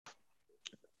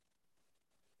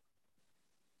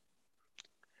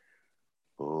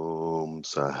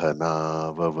सहना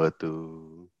भवतु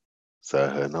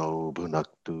सहनौ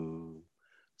भुनक्तु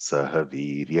सह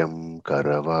वीर्यं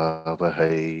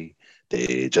करवावहै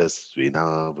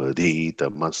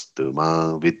तेजस्विनावधीतमस्तु मा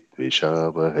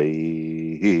विद्विषावहै।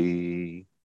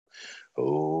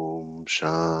 ॐ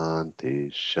शान्ति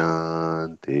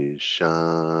शान्ति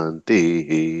शान्तिः।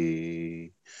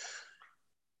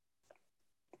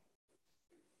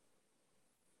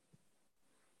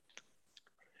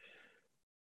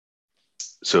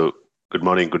 So, good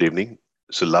morning, good evening.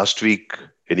 So, last week,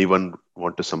 anyone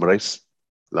want to summarize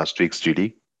last week's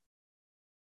GD?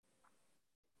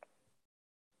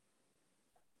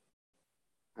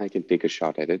 I can take a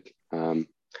shot at it.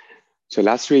 So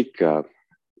last week,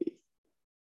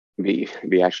 we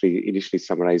actually initially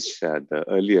summarized the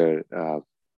earlier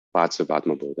parts of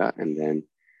Atma Bodha, and then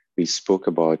we spoke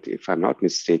about, if I'm not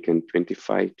mistaken,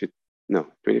 25 to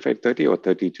 30 or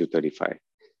 30 to 35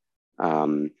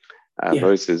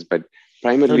 verses, but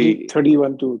primarily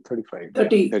 31 to 35.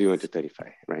 31 to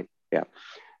 35, right? Yeah.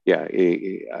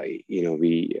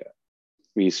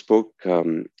 We spoke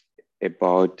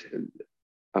about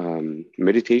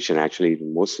meditation. Actually,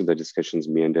 most of the discussions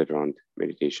meandered around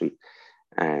meditation,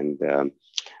 and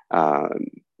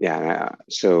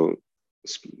so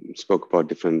spoke about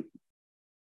different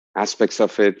aspects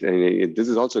of it, and this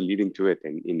is also leading to it.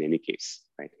 In any case,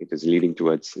 right, it is leading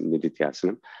towards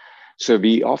Nididhyasana. So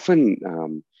we often,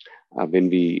 when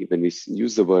we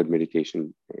use the word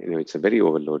meditation, it's a very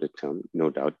overloaded term,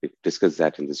 no doubt. We've discussed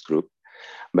that in this group,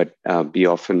 but we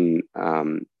often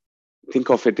think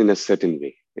of it in a certain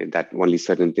way, that only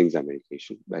certain things are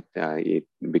meditation. But it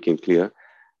became clear,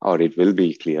 or it will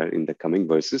be clear in the coming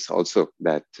verses also,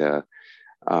 that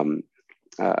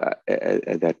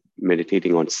that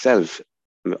meditating on self,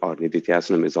 or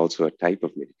Nididhyasana, is also a type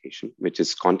of meditation, which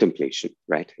is contemplation,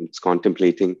 right? It's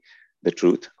contemplating the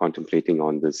truth, contemplating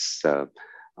on this,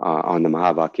 on the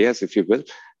Mahavakyas, if you will,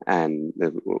 and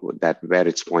that where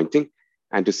it's pointing,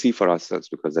 and to see for ourselves,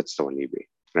 because that's the only way,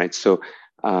 right? So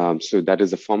that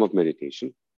is a form of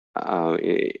meditation,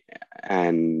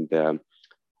 and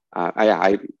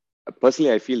I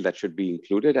personally, I feel that should be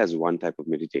included as one type of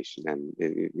meditation,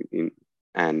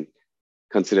 and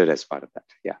considered as part of that.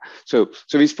 Yeah. So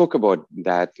we spoke about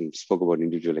that, and spoke about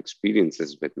individual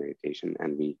experiences with meditation,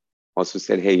 and we also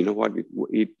said, hey, you know what?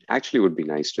 It actually would be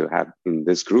nice to have in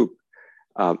this group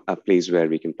a place where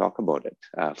we can talk about it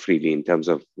freely, in terms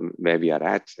of where we are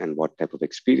at and what type of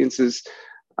experiences,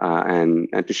 and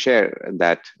to share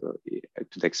that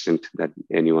to the extent that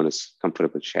anyone is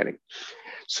comfortable sharing.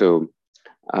 So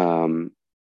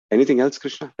anything else,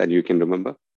 Krishna, that you can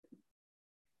remember?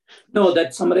 No,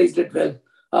 that summarized it well.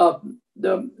 I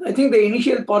think the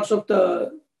initial parts of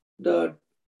the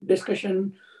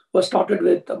discussion was started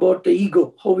with about the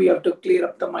ego, how we have to clear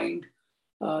up the mind.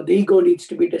 The ego needs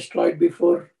to be destroyed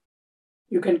before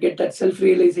you can get that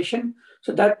self-realization.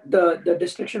 So that the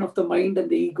destruction of the mind and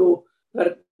the ego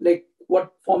were like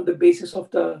what formed the basis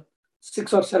of the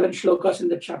 6 or 7 shlokas in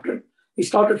the chapter. We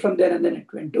started from there, and then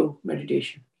it went to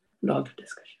meditation and all the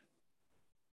discussion.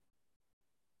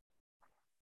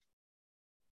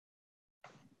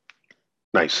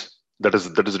 Nice. That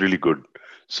is really good.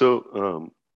 So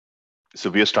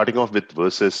we are starting off with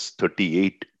verses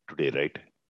 38 today, right?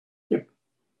 Yep.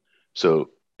 So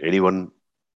anyone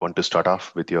want to start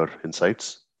off with your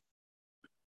insights?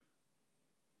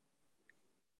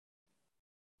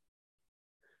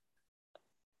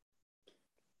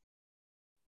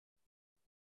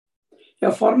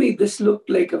 Yeah, for me, this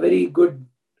looked like a very good.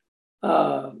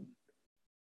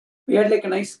 We had like a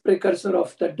nice precursor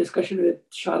of that discussion with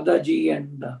Sharda ji,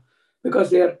 and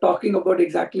because they are talking about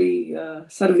exactly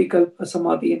Sarvikalpa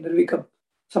Samadhi and Nirvikalpa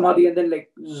Samadhi, and then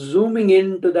like zooming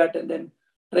into that, and then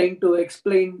trying to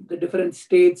explain the different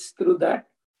states through that.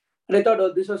 And I thought,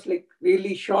 oh, this was like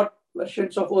really short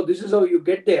versions of, oh, this is how you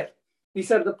get there.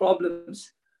 These are the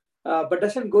problems, but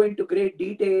doesn't go into great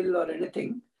detail or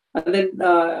anything. And then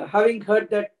having heard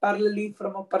that parallelly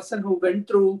from a person who went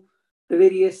through the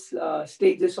various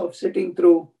stages of sitting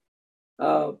through,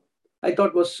 I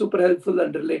thought was super helpful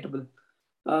and relatable.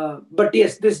 But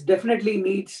yes, this definitely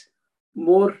needs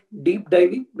more deep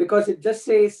diving, because it just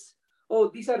says, oh,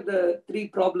 these are the 3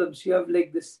 problems. You have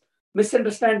like this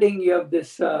misunderstanding, you have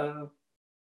this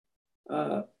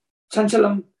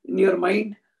chanchalam in your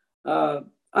mind,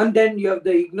 and then you have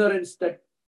the ignorance that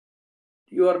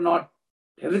you are not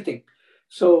everything.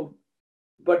 So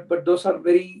but those are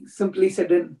very simply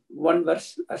said in one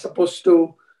verse, as opposed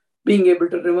to being able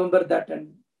to remember that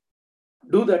and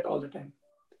do that all the time.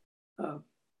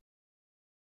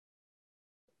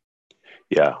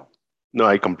 Yeah, no,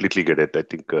 I completely get it. I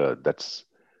think that's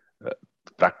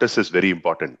practice is very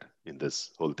important in this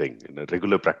whole thing, in a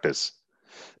regular practice.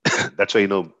 That's why,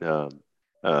 when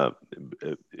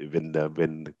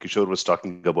Kishore was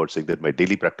talking about saying that my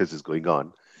daily practice is going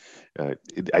on,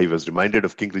 I was reminded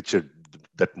of King Richard,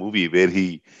 that movie where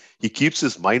he keeps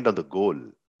his mind on the goal.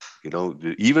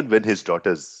 Even when his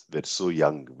daughters were so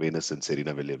young, Venus and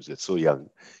Serena Williams were so young,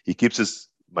 he keeps his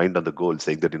mind on the goal,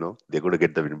 saying that they're going to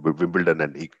get the Wimbledon,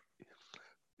 and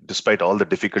despite all the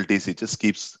difficulties, he just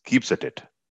keeps at it.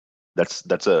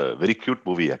 That's a very cute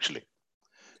movie, actually.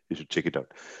 You should check it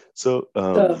out. So,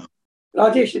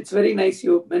 Rajesh, it's very nice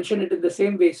you mentioned it in the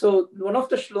same way. So one of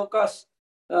the shlokas,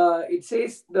 it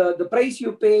says the price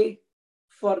you pay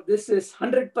for this is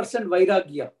 100%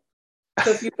 vairagya.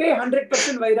 So if you pay 100%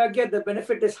 vairagya, the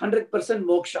benefit is 100%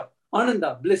 moksha,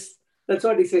 ananda, bliss. That's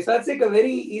what he says. So that's like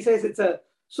he says it's a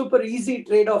super easy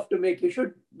trade-off to make. You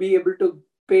should be able to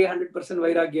pay 100%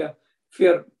 vairagya if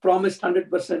you're promised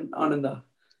 100% ananda.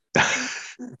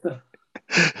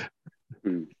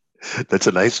 That's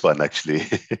a nice one, actually.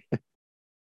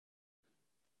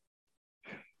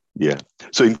 Yeah.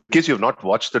 So in case you have not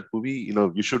watched that movie,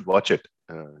 you should watch it.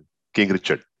 King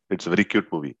Richard. It's a very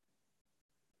cute movie.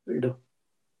 Will do.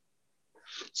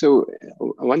 So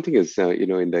one thing is,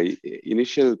 in the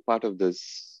initial part of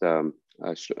this, I'm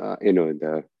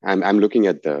looking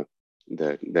at the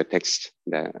text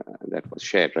that was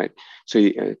shared, right? So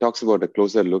he talks about a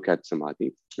closer look at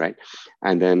samadhi, right?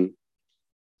 And then,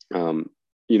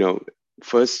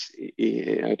 first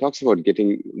he talks about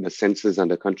getting the senses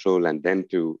under control, and then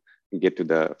to get to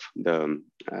the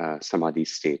samadhi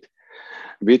state,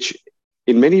 which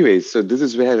in many ways, so this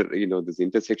is where this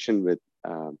intersection with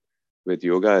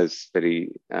yoga is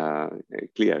very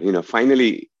clear.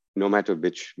 Finally, no matter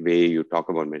which way you talk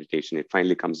about meditation, it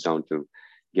finally comes down to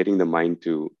getting the mind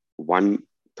to one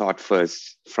thought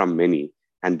first from many,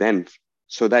 and then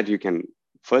so that you can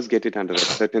first get it under a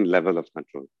certain level of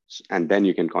control, and then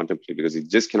you can contemplate, because you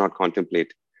just cannot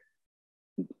contemplate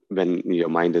when your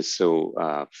mind is so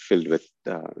filled with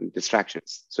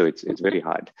distractions. So it's very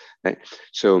hard, right?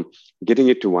 So getting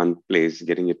it to one place,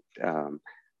 getting it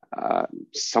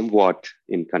somewhat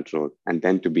in control, and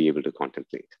then to be able to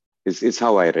contemplate is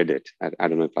how I read it. I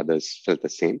don't know if others felt the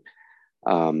same.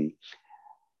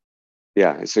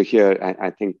 Yeah, so here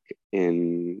I think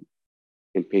in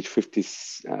page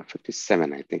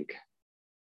 57, I think.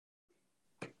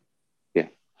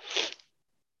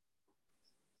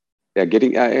 Yeah,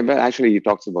 but actually he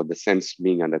talks about the sense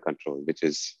being under control, which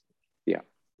is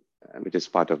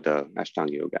part of the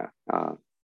Ashtanga Yoga,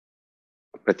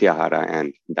 Pratyahara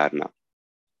and Dharana,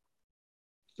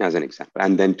 as an example,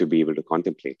 and then to be able to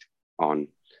contemplate on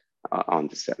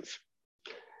the self.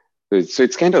 So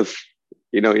it's kind of,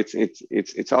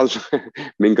 it's all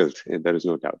mingled. There is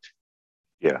no doubt.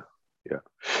 Yeah.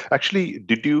 Actually,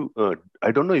 did you?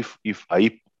 I don't know if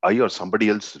I or somebody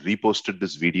else reposted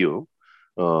this video.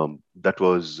 That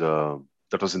was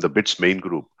in the BITS main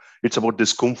group. It's about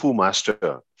this Kung Fu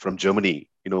master from Germany,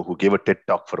 who gave a TED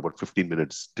talk for about 15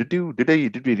 minutes. Did we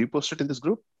repost it in this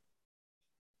group?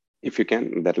 If you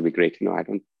can, that would be great. No, I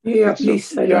don't. Yeah, please.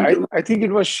 So. I think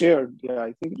it was shared. Yeah,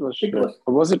 I think it was shared.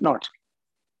 Or was it not?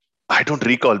 I don't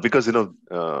recall, because, at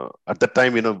that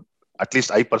time, at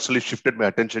least I personally shifted my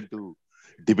attention to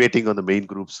debating on the main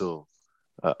group. So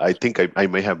I think I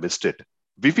may have missed it.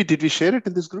 Vivi, did we share it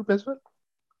in this group as well?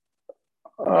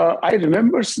 I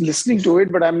remember listening to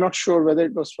it, but I'm not sure whether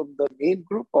it was from the main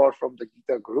group or from the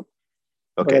Gita group.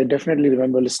 Okay. But I definitely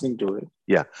remember listening to it.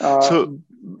 Yeah.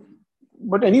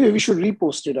 But anyway, we should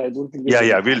repost it. I don't think.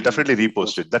 Yeah, we'll definitely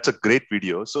repost it. That's a great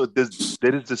video. So there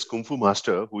is this Kung Fu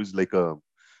master who is like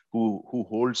who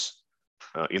holds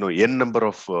n number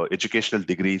of educational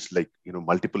degrees, like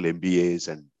multiple MBAs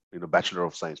and Bachelor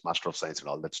of Science, Master of Science, and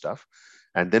all that stuff.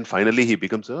 And then finally he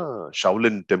becomes a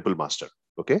Shaolin temple master.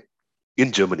 Okay,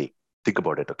 in Germany. Think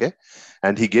about it. Okay,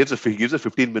 and he gives a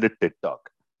 15-minute TED talk,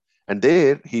 and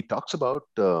there he talks about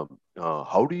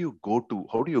how do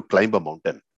you climb a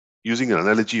mountain. Using an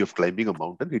analogy of climbing a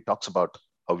mountain, he talks about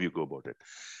how you go about it.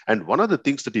 And one of the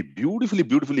things that he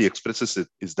beautifully expresses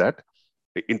is that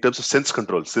in terms of sense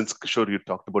control, since Kishore, you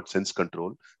talked about sense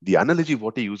control, the analogy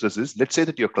what he uses is, let's say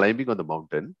that you're climbing on the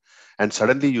mountain and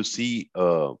suddenly you see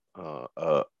a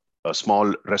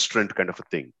small restaurant kind of a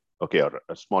thing, okay, or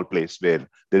a small place where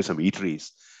there's some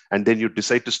eateries, and then you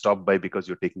decide to stop by because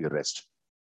you're taking a rest,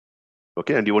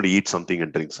 okay, and you want to eat something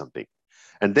and drink something.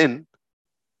 And then,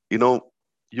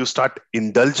 you start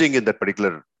indulging in that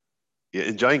particular,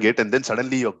 enjoying it, and then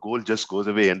suddenly your goal just goes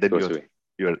away, and then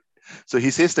you're. So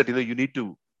he says that you need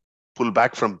to pull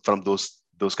back from those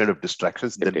kind of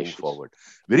distractions and then move forward.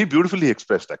 Very beautifully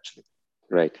expressed, actually.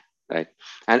 Right. right?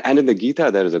 And in the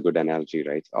Gita, there is a good analogy,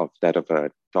 right, of a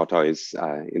tortoise.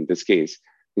 In this case,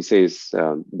 he says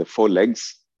the four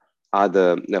legs are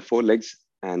the four legs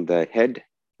and the head,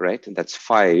 right? That's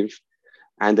five,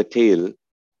 and the tail,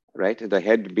 right? The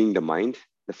head being the mind,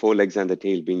 the four legs and the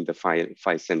tail being the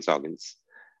five sense organs,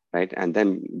 right? And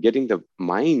then getting the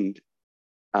mind,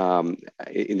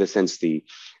 in the sense the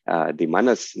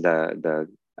manas, the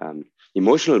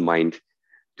emotional mind,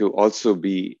 to also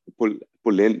be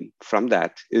pull in from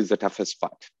that is the toughest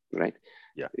part, right?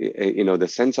 Yeah. The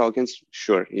sense organs,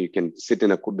 sure, you can sit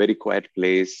in a very quiet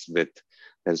place with,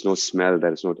 there's no smell,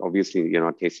 there's no, obviously you're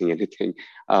not tasting anything,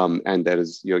 and there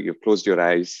is, you've closed your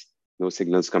eyes, no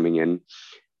signals coming in.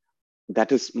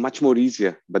 That is much more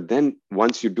easier. But then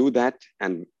once you do that,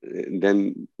 and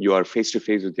then you are face to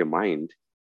face with your mind,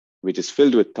 which is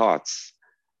filled with thoughts,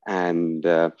 and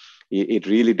it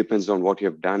really depends on what you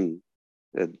have done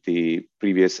the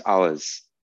previous hours,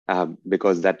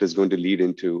 because that is going to lead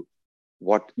into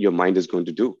what your mind is going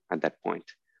to do at that point.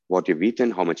 What you've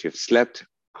eaten, how much you've slept,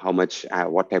 how much,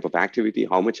 what type of activity,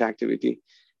 how much activity,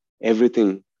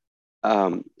 everything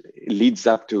leads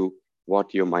up to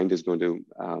what your mind is going to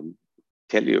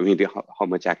tell you, maybe how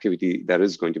much activity there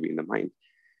is going to be in the mind.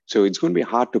 So it's going to be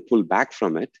hard to pull back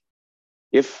from it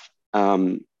if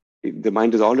the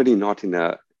mind is already not in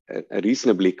a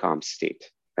reasonably calm state,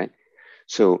 right?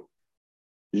 So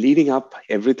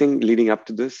everything leading up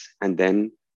to this, and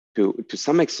then to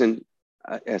some extent,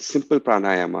 a simple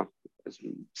pranayama,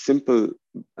 simple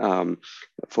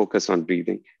focus on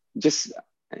breathing, just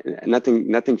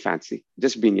nothing fancy,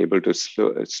 just being able to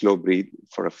slow breathe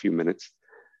for a few minutes,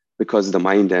 because the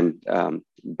mind and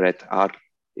breath are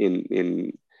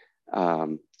in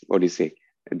what do you say?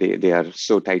 They are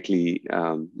so tightly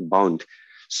bound.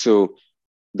 So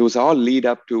those all lead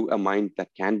up to a mind that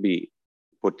can be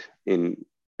put in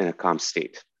a calm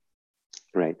state,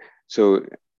 right? So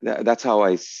that's how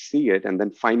I see it. And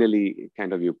then finally,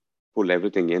 kind of you pull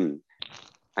everything in,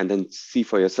 and then see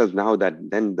for yourself now that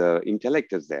then the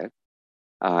intellect is there.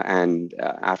 And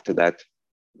after that,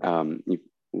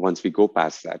 once we go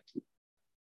past that,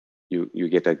 you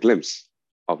get a glimpse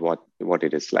of what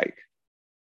it is like.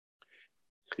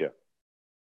 Yeah.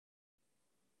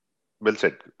 Well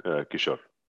said, Kishore.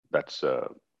 That's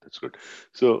good.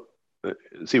 So,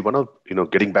 see, one of,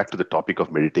 getting back to the topic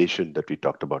of meditation that we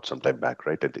talked about some time back,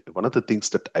 right? One of the things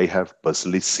that I have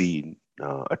personally seen,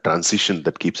 a transition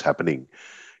that keeps happening,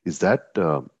 is that,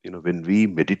 when we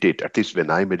meditate, at least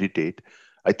when I meditate,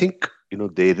 I think,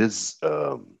 there is,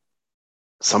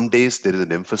 some days there is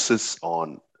an emphasis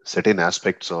on certain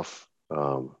aspects of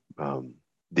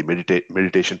the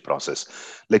meditation process.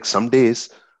 Like some days,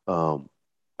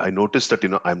 I noticed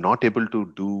that, I'm not able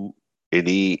to do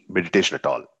any meditation at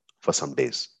all for some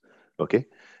days. Okay.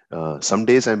 Some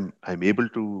days I'm able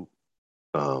to,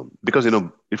 because,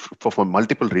 if for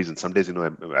multiple reasons, some days,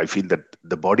 I feel that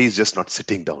the body is just not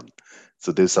sitting down.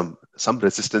 So there's some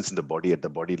resistance in the body at the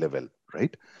body level,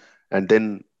 right? And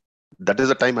then that is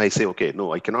the time I say, okay,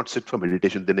 no, I cannot sit for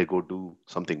meditation. Then I go do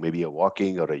something, maybe a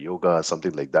walking or a yoga,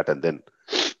 something like that, and then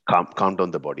calm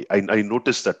down the body. I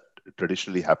notice that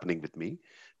traditionally happening with me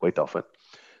quite often.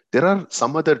 There are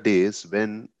some other days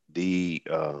when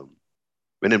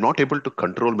when I'm not able to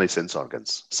control my sense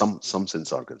organs, some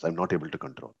sense organs, I'm not able to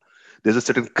control. There's a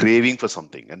certain craving for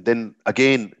something, and then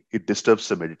again it disturbs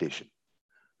the meditation.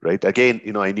 Right? Again,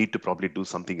 I need to probably do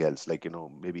something else, like,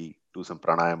 maybe do some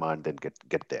pranayama and then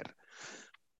get there.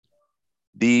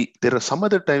 There are some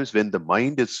other times when the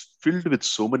mind is filled with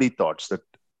so many thoughts that,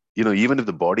 even if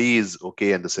the body is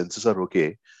okay and the senses are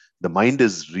okay, the mind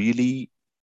is really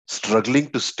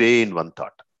struggling to stay in one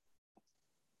thought.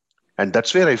 And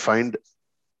that's where I find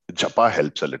japa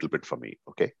helps a little bit for me.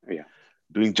 Okay. Yeah.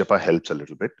 Doing japa helps a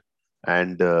little bit,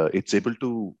 and it's able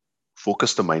to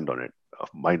focus the mind on it,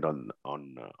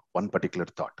 on one particular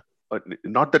thought.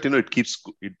 Not that,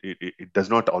 it does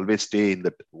not always stay in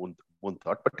that one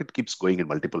thought, but it keeps going in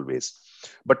multiple ways.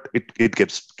 But it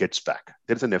gets back.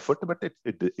 There's an effort, but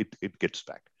it gets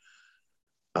back.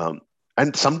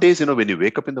 And some days, when you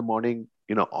wake up in the morning,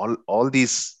 all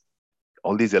these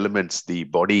elements, the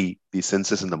body, the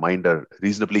senses, and the mind are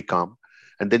reasonably calm,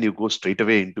 and then you go straight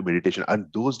away into meditation.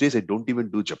 And those days, I don't even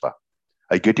do japa.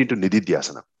 I get into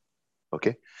nididhyasana.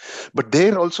 Okay. But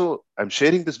there also, I'm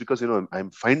sharing this because,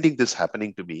 I'm finding this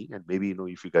happening to me, and maybe,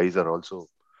 if you guys are also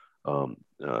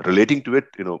relating to it,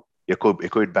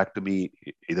 echo it back to me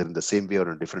either in the same way or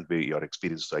in a different way, your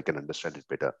experience, so I can understand it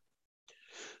better.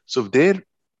 So when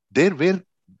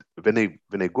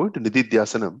I go into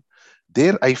nididhyasanam,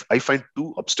 there I find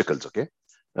two obstacles. Okay.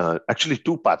 Actually,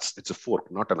 two paths. It's a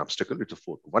fork, not an obstacle. It's a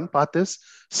fork. One path is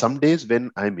some days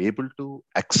when I'm able to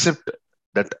accept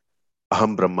that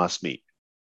Aham Brahmasmi,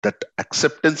 that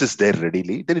acceptance is there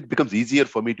readily, then it becomes easier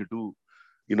for me to do,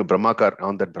 Brahmakara,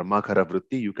 on that Brahmakara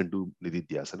Vritti, you can do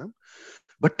Nididhyasanam.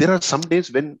 But there are some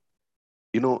days when,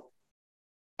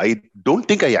 I don't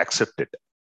think I accept it.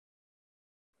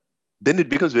 Then it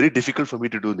becomes very difficult for me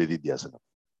to do Nididhyasanam.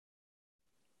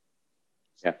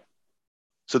 Yeah.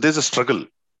 So there's a struggle.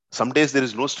 Some days there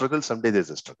is no struggle, some days there's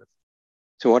a struggle.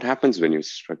 So what happens when you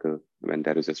struggle, when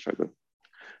there is a struggle?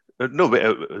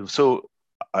 So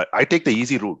I take the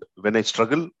easy route. When I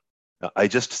struggle, I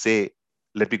just say,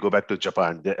 let me go back to Japa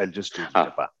and I'll just do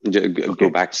Japa. Go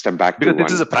back, step back. Because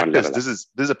this is a practice. This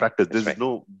is a practice. That's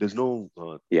There's no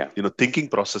yeah. Thinking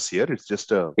process here. It's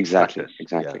just a exactly. practice.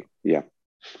 Exactly. Yeah.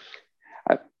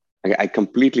 I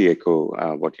completely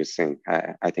echo what you're saying.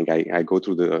 I think I go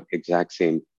through the exact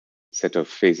same set of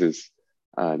phases.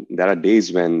 There are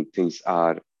days when things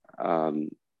are,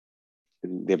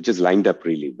 they've just lined up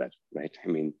really well, right? I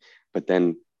mean, but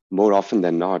then more often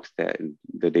than not,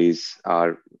 the days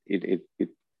are,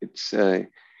 it's, as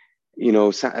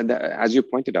you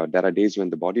pointed out, there are days when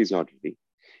the body is not ready.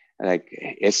 Like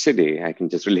yesterday, I can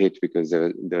just relate because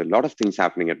there are a lot of things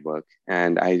happening at work.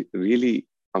 And I really,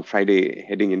 on Friday,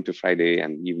 heading into Friday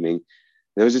and evening,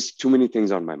 there was just too many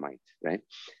things on my mind, right?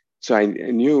 So I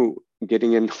knew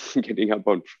getting up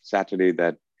on Saturday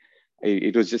that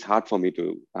it was just hard for me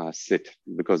to sit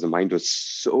because the mind was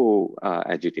so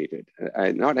agitated.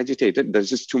 Not agitated, there's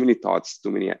just too many thoughts,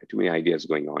 too many ideas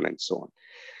going on and so on.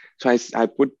 So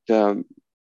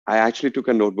I actually took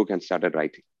a notebook and started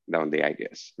writing down the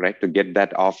ideas, right? To get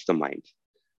that off the mind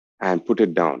and put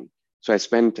it down. So I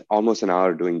spent almost an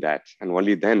hour doing that. And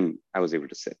only then I was able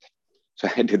to sit. So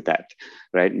I did that,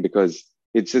 right? Because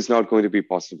it's just not going to be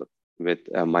possible with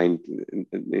a mind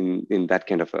in that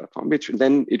kind of a form, which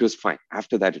then it was fine.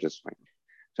 After that, it was fine.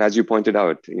 So as you pointed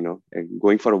out,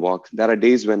 going for a walk, there are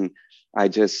days when I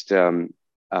just take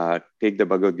the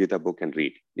Bhagavad Gita book and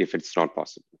read, if it's not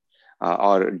possible.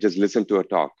 Or just listen to a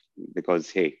talk because,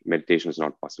 hey, meditation is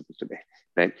not possible today,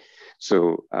 right?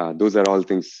 So those are all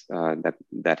things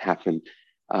that happen.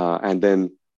 And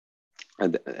then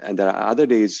there are other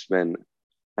days when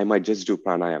I might just do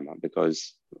pranayama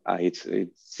because it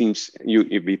seems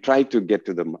if we try to get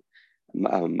to the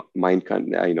mind,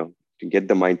 to get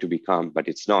the mind to be calm, but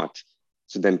it's not.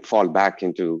 So then fall back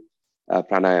into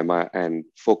pranayama and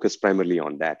focus primarily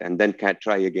on that, and then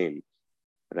try again,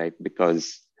 right?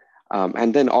 Because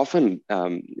and then often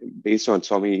based on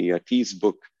Swami T's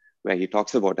book, where he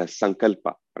talks about a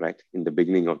sankalpa, right, in the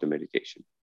beginning of the meditation,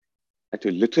 to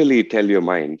literally tell your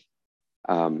mind,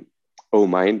 oh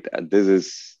mind, this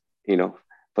is,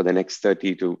 for the next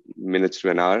 30 minutes to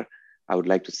an hour, I would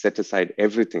like to set aside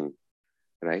everything,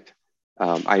 right?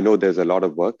 I know there's a lot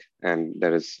of work and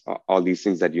there is all these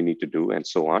things that you need to do and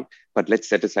so on, but let's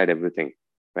set aside everything,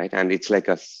 right? And it's like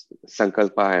a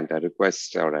sankalpa and a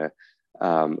request or a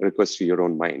request to your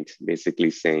own mind, basically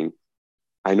saying,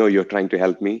 I know you're trying to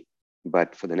help me,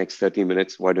 but for the next 30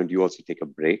 minutes, why don't you also take a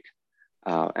break?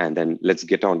 And then let's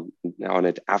get on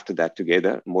it after that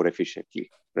together more efficiently,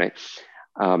 right?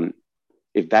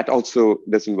 If that also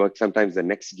doesn't work, sometimes the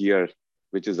next gear,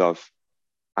 which is of,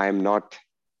 I'm not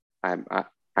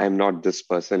this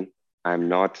person. I'm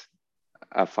not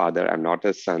a father. I'm not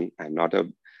a son. I'm not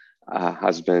a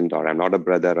husband, or I'm not a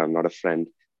brother. I'm not a friend,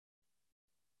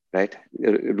 right?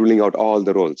 Ruling out all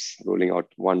the roles, ruling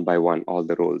out one by one, all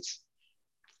the roles.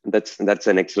 That's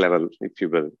the next level, if you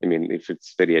will. I mean, if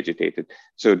it's very agitated.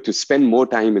 So to spend more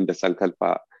time in the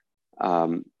sankalpa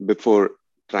before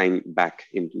going back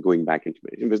into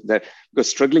it. Because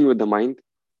struggling with the mind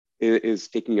is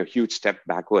taking a huge step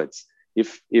backwards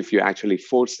if you actually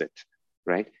force it,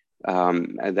 right?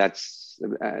 And that's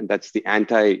the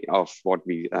anti of what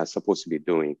we are supposed to be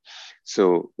doing.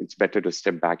 So it's better to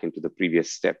step back into the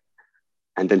previous step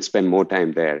and then spend more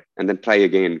time there and then try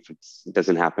again. If it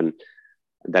doesn't happen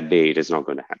that day, it is not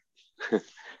going to happen.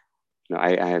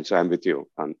 No, so I'm with you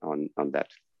on that.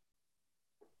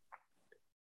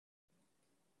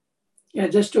 Yeah,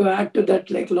 just to add to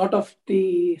that, like a lot of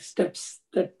the steps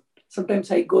that sometimes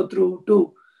I go through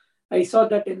too, I saw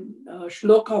that in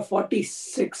Shloka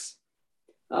 46.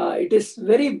 It is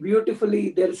very beautifully,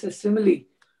 there is a simile.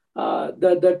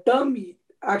 The term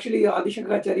actually Adi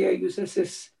Shankaracharya uses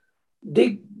is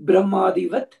Dig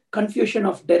Brahmadivat, confusion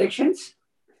of directions.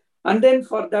 And then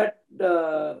for that,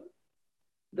 the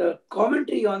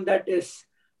commentary on that is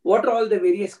what are all the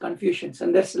various confusions?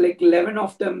 And there's like 11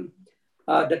 of them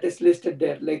that is listed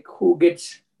there, like who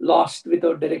gets lost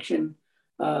without direction.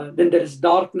 Then there is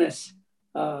darkness.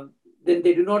 then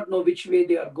they do not know which way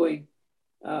they are going.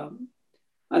 And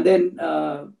then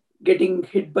getting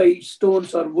hit by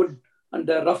stones or wood on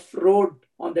the rough road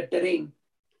on the terrain,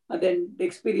 and then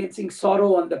experiencing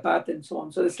sorrow on the path and so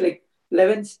on. So it's like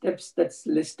 11 steps that's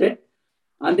listed.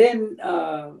 And then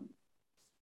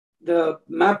the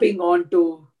mapping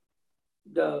onto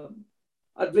the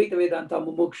Advaita Vedanta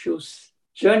Mumukshu's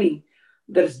journey.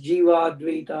 There's Jiva,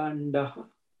 Advaita, and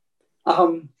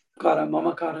Aham, Kara,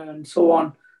 Mamakara, and so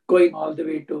on, going all the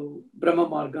way to Brahma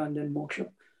Marga and then Moksha.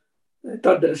 I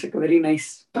thought there was like a very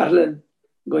nice parallel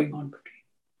going on between.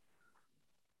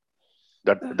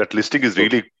 That listing is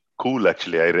really cool.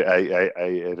 Actually, I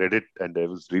read it and I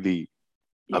was really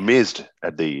amazed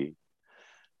at the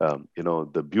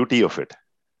the beauty of it.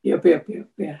 Yep.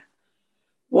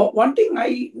 Well, one thing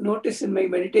I notice in my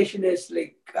meditation is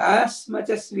like as much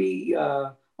as we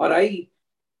or I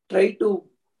try to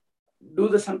do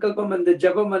the sankalpam and the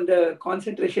japam and the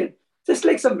concentration, just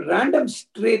like some random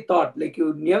stray thought, like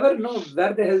you never know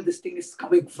where the hell this thing is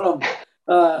coming from.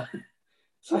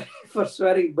 Sorry for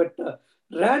swearing, but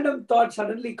random thought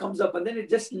suddenly comes up and then it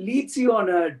just leads you on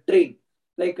a train.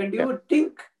 Like, and you would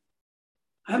think,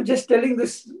 I'm just telling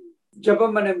this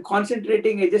japam and I'm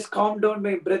concentrating, I just calm down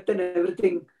my breath and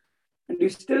everything. And you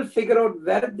still figure out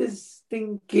where this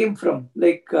thing came from.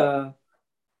 Like,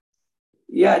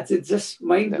 it's just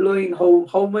mind blowing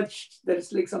how much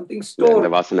there's like something stored. The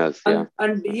vasanas,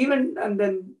 and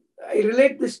then I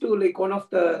relate this to like one of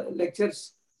the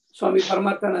lectures Swami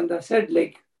Paramarthananda said,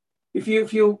 like, if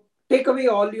you take away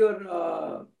all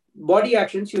your body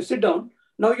actions, you sit down,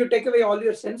 now you take away all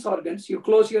your sense organs, you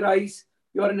close your eyes,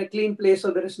 you are in a clean place,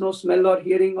 so there is no smell or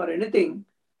hearing or anything,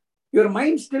 your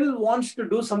mind still wants to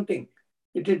do something.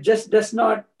 It just does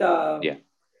not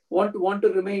want to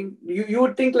remain. You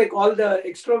would think like all the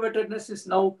extrovertedness is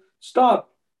now stopped.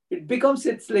 It becomes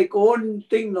its like own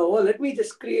thing now. Let me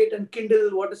just create and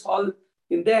kindle what is all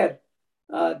in there.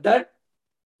 That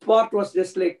part was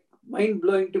just like mind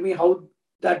blowing to me how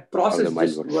that process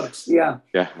just works. Yeah.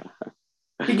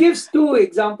 He gives two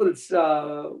examples.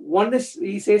 One is,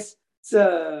 he says, it's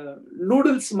a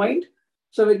noodle's mind.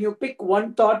 So when you pick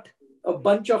one thought, a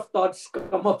bunch of thoughts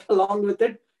come up along with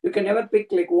it. You can never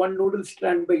pick like one noodle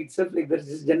strand by itself. Like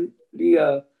there's generally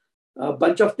a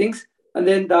bunch of things. And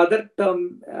then the other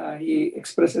term he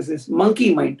expresses is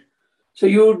monkey mind. So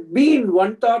you would be in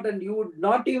one thought and you would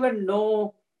not even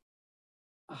know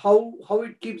how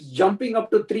it keeps jumping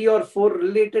up to 3 or 4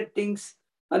 related things.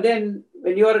 And then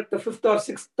when you are at the 5th or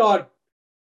 6th thought,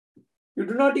 you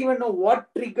do not even know what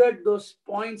triggered those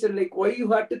points and like why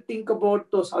you had to think about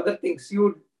those other things.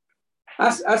 You,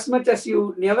 as much as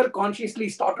you never consciously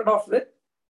started off with,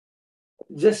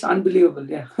 just unbelievable.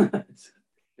 Yeah.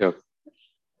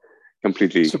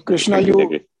 Completely. So Krishna,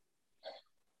 you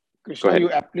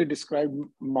aptly described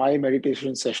my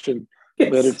meditation session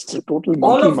where it's a total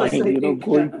monkey mind,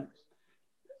 going.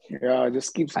 Yeah,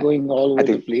 just keeps going all over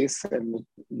the place and it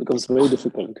becomes very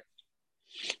difficult.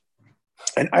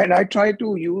 And I try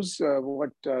to use what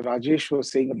Rajesh was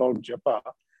saying about japa,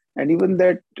 and even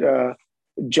that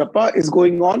japa is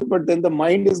going on, but then the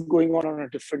mind is going on a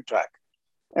different track.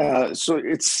 So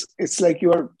it's like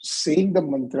you are saying the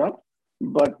mantra,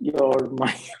 but your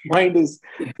mind is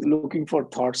looking for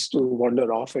thoughts to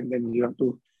wander off, and then you have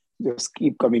to just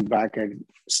keep coming back and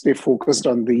stay focused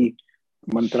on the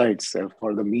mantra itself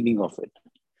or the meaning of it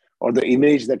or the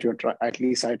image that you're at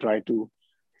least I try to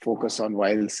focus on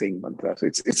while saying mantra. So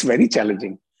it's very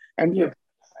challenging. And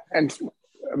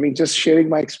I mean, just sharing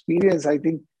my experience, I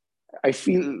think I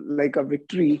feel like a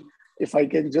victory if I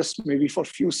can just maybe for a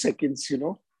few seconds,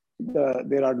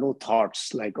 there are no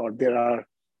thoughts or there are,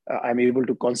 I'm able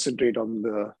to concentrate on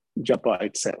the japa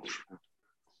itself.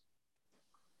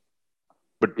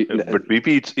 But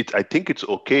VP, I think it's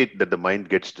okay that the mind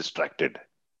gets distracted.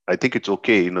 I think it's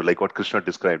okay, like what Krishna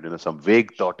described, some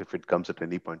vague thought if it comes at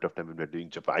any point of time when we're doing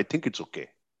japa. I think it's okay.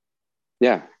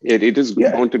 Yeah, it is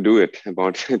bound to do it.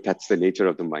 That's the nature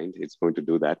of the mind. It's going to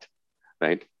do that,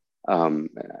 right?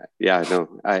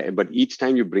 But each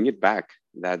time you bring it back,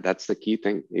 that's the key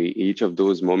thing. Each of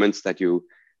those moments that you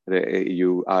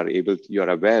are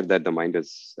aware that the mind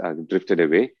has drifted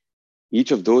away.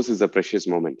 Each of those is a precious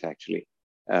moment, actually,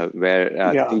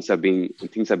 where things are being,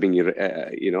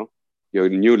 your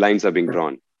new lines are being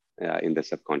drawn in the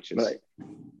subconscious. Right.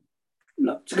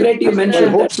 No, it's great you mentioned. I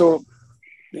hope so.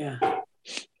 Yeah.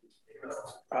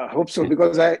 I hope so,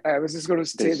 because I was just going to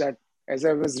say that as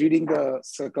I was reading the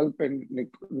Sakalpa and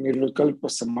Nirvikalpa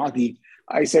Samadhi,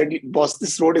 I said, boss,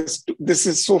 this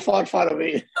is so far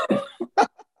away.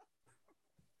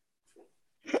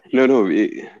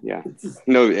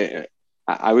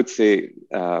 I would say,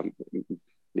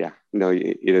 yeah, no,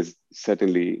 it is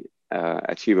certainly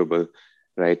achievable,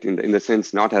 right? In the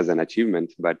sense, not as an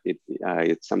achievement, but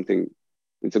it's something.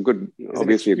 It's a good,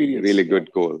 obviously, really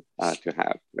good goal to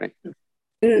have, right?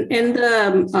 In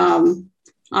the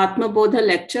Atma Bodha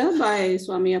lecture by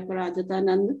Swami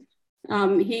Aparajitanand,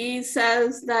 he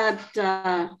says that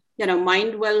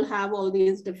mind will have all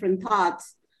these different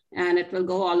thoughts, and it will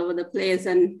go all over the place.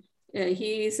 And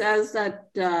he says that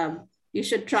you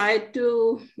should try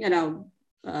to, you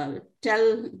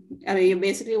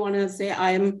basically want to say,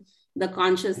 I am the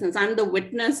consciousness, I'm the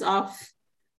witness of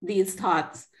these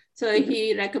thoughts. So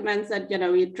he recommends that,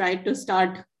 we try to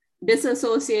start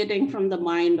disassociating from the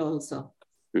mind also.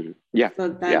 Mm-hmm. Yeah. So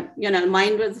that,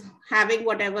 mind was having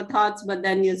whatever thoughts, but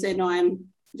then you say, no, I'm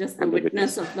just the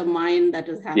witness of the mind that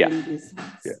is having these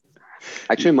thoughts. Yeah.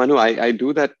 Actually, Manu, I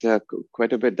do that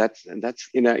quite a bit. That's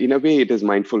in a way, it is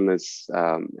mindfulness.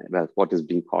 What is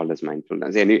being called as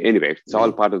mindfulness. Anyway, it's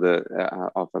all part of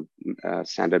a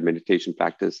standard meditation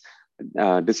practice.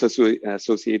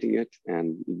 Disassociating it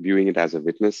and viewing it as a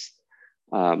witness.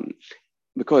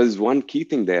 Because one key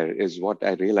thing there is what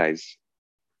I realized: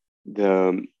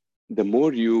 the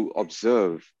more you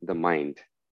observe the mind,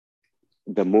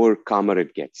 the more calmer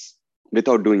it gets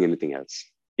without doing anything else.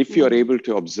 If you are able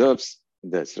to observe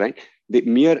this, right, the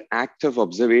mere act of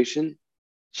observation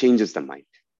changes the mind.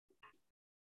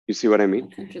 You see what I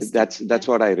mean? That's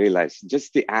what I realized.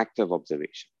 Just the act of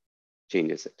observation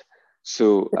changes it.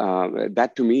 So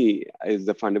that to me is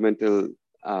the fundamental,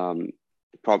 I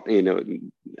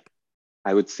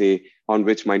would say, on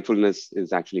which mindfulness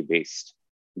is actually based.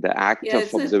 The act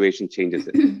of observation changes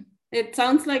it. It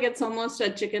sounds like it's almost a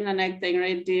chicken and egg thing,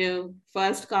 right? Do you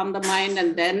first calm the mind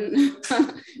and then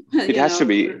it has to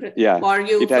be, or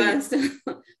you first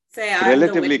say I'm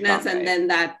the witness calm, and then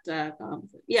that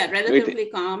calms. Yeah, relatively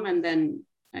calm, and then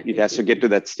it has to get to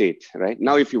that state, right?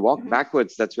 Now, if you walk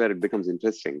backwards, that's where it becomes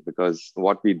interesting, because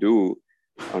what we do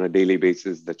on a daily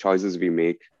basis, the choices we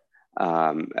make,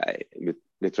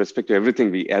 with respect to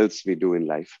everything else we do in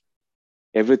life,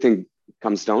 everything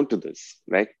comes down to this,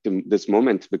 right? To this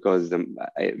moment, because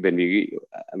when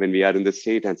we are in the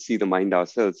state and see the mind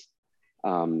ourselves,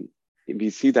 we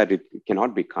see that it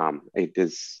cannot be calm. It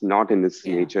is not in its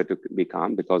nature to be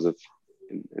calm because of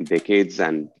decades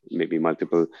and maybe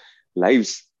multiple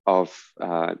lives of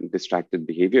distracted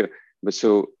behavior. But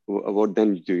so what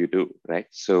then do you do, right?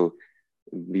 So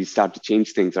we start to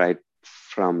change things, right,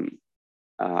 from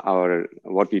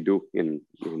what we do in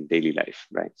daily life,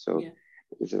 right? So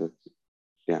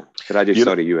Rajesh,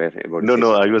 sorry, you were about to say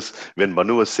I was, when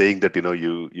Manu was saying that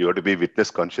you have to be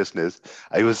witness consciousness,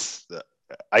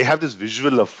 I have this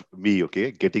visual of me,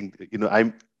 getting,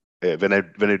 I'm when I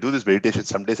do this meditation,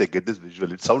 some days I get this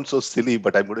visual. It sounds so silly,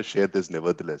 but I'm going to share this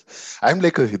nevertheless. I'm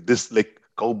like this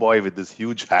cowboy with this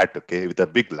huge hat, with a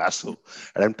big lasso,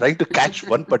 and I'm trying to catch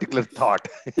one particular thought,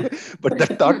 but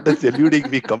that thought that's eluding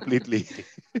me completely.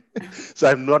 So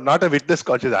I'm not a witness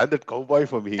conscious. I'm that cowboy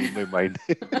for me in my mind.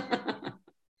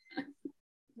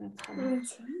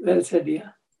 Well said, yeah.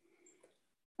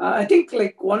 I think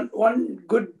like one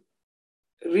good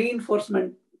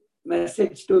reinforcement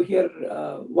message to hear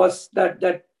was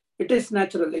that it is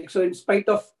natural. Like, so in spite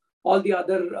of all the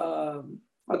other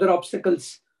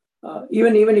obstacles,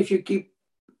 even if you keep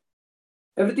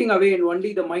everything away and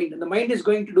only the mind, and the mind is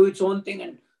going to do its own thing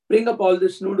and bring up all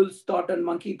this noodles thought and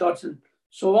monkey thoughts and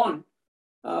so on.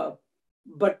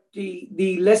 But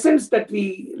the lessons that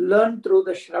we learn through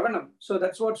the Shravanam, so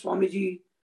that's what Swamiji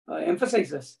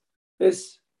emphasizes,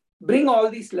 is bring all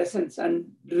these lessons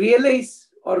and realize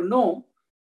or know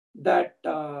that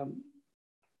the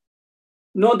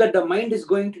mind is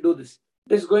going to do this.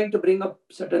 It is going to bring up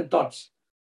certain thoughts.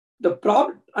 The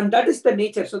problem, and that is the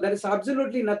nature. So there is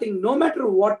absolutely nothing, no matter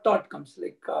what thought comes,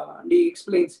 like Andy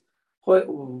explains,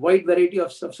 wide variety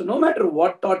of stuff. So no matter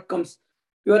what thought comes,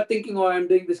 you are thinking, oh, I'm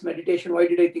doing this meditation. Why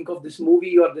did I think of this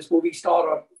movie or this movie star?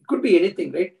 Or it could be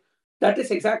anything, right? That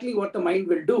is exactly what the mind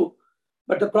will do.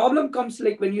 But the problem comes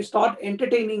like when you start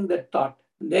entertaining that thought,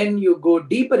 then you go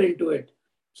deeper into it.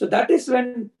 So that is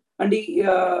when, and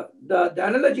the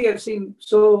analogy I've seen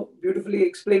so beautifully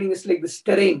explaining is like this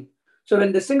terrain. So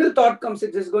when the single thought comes,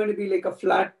 it is going to be like a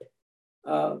flat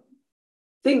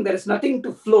thing. There is nothing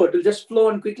to flow. It will just flow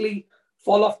and quickly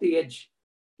fall off the edge.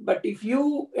 But if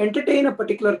you entertain a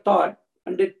particular thought,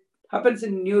 and it happens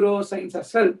in neuroscience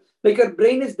as well, like your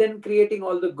brain is then creating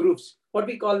all the grooves, what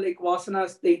we call like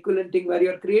vasanas, the equivalent thing, where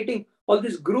you're creating all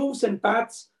these grooves and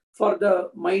paths for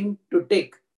the mind to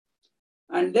take.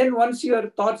 And then once your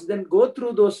thoughts then go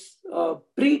through those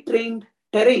pre-trained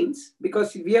terrains,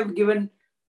 because we have given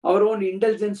our own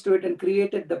indulgence to it and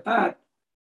created the path,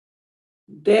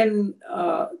 then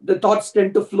the thoughts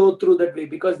tend to flow through that way,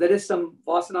 because there is some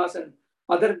vasanas and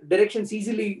other directions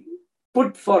easily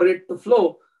put for it to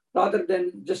flow, rather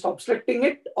than just obstructing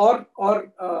it or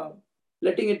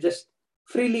letting it just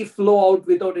freely flow out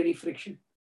without any friction.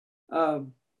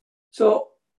 So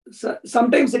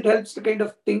sometimes it helps to kind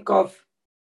of think of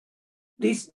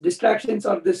these distractions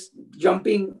or this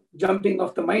jumping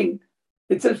of the mind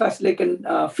itself as like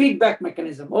a feedback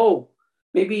mechanism. Oh,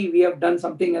 maybe we have done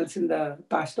something else in the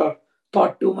past or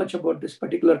thought too much about this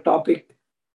particular topic.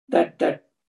 That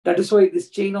is why this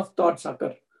chain of thoughts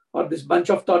occur, or this bunch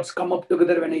of thoughts come up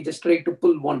together when I just try to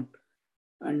pull one.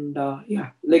 And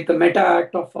like the meta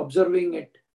act of observing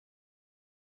it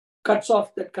cuts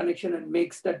off that connection and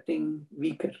makes that thing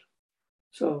weaker.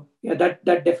 So yeah, that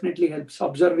definitely helps.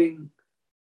 Observing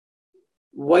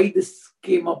why this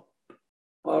came up,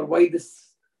 or why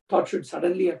this thought should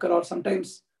suddenly occur, or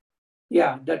sometimes,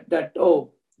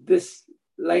 this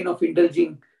line of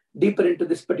indulging deeper into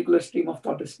this particular stream of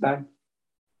thought is bad.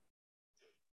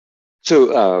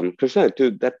 So, Krishna,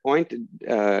 to that point,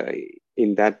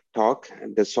 in that talk,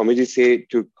 does Swamiji say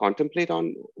to contemplate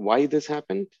on why this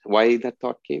happened, why that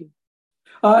thought came?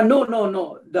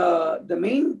 No. The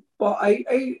main,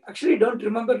 I actually don't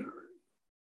remember.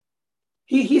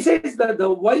 He says that the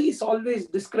why is always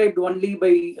described only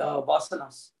by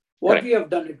vasanas. What Correct. We have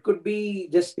done, it could be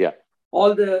just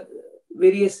all the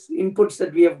various inputs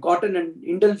that we have gotten and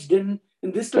indulged in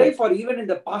this life, or even in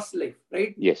the past life,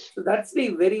 right? Yes. So that's the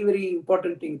very, very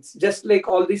important thing. It's just like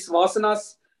all these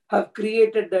vasanas have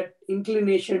created that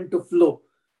inclination to flow.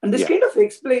 And this kind of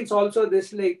explains also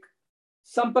this, like,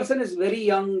 some person is very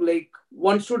young, like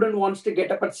one student wants to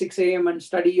get up at 6 a.m. and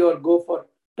study or go for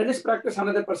tennis practice,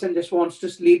 another person just wants to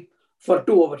sleep for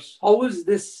 2 hours. How is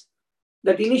this,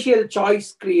 that initial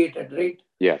choice created, right?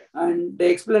 Yeah. And the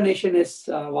explanation is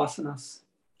vasanas.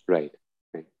 Right.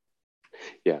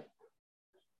 Yeah.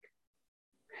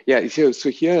 Yeah. So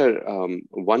here,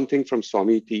 one thing from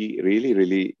Swami T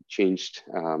really changed,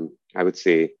 I would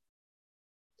say,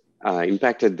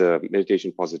 impacted the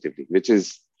meditation positively, which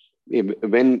is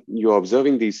when you're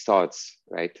observing these thoughts,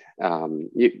 right?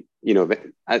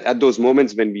 At those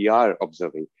moments when we are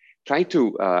observing, try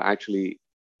to actually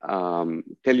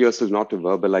tell yourself not to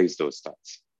verbalize those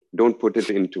thoughts. Don't put it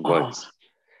into words,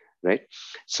 right?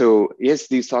 So yes,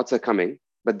 these thoughts are coming,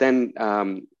 but then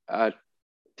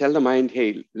tell the mind,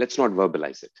 hey, let's not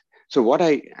verbalize it. So what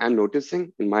I am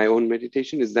noticing in my own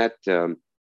meditation is that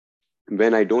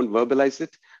when I don't verbalize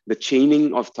it, the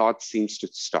chaining of thoughts seems to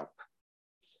stop.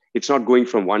 It's not going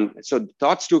from one. So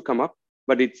thoughts do come up,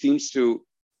 but it seems to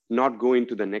not go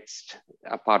into the next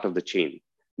part of the chain,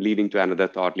 leading to another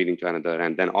thought, leading to another,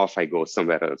 and then off I go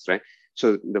somewhere else, right?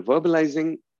 So the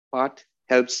verbalizing part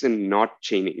helps in not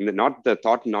chaining, not the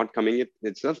thought not coming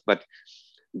itself, but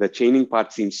the chaining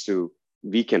part seems to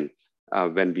weaken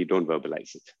when we don't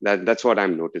verbalize it. That's what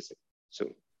I'm noticing. So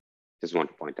just want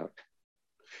to point out.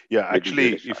 Yeah,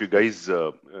 actually, if you guys,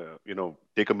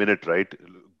 take a minute, right?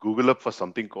 Google up for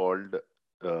something called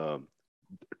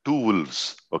two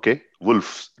wolves, okay?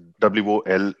 Wolves,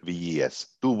 WOLVES,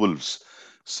 two wolves.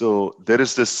 So there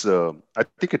is this, I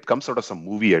think it comes out of some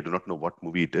movie. I do not know what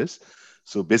movie it is.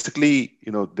 So basically,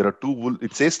 there are two wolves.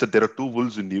 It says that there are two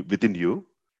wolves within you,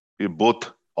 both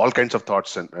all kinds of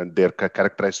thoughts, and they're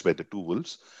characterized by the two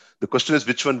wolves. The question is,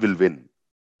 which one will win?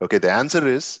 Okay, the answer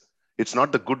is, it's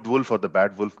not the good wolf or the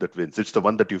bad wolf that wins. It's the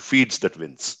one that you feeds that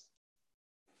wins.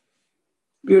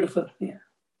 Beautiful. Yeah.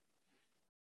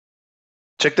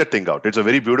 Check that thing out. It's a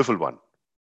very beautiful one.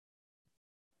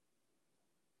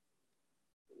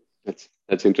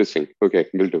 That's interesting. Okay,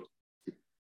 will do.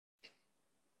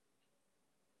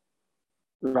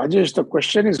 Rajesh, the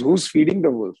question is, who's feeding the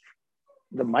wolf?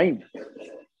 The mind.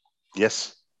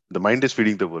 Yes, the mind is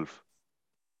feeding the wolf.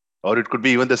 Or it could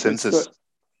be even the senses.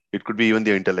 It could be even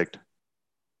the intellect.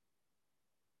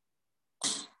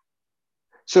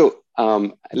 So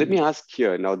let me ask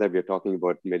here, now that we're talking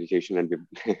about meditation and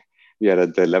we are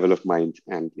at the level of mind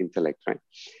and intellect, right?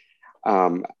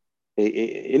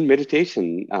 In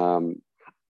meditation,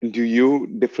 do you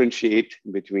differentiate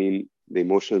between the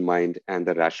emotional mind and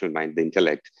the rational mind, the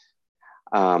intellect?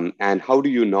 And how do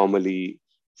you normally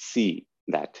see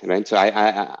that, right? So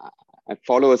I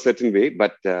follow a certain way,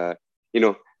 but,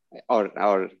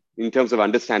 or in terms of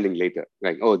understanding later,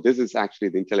 like, oh, this is actually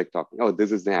the intellect talking. Oh,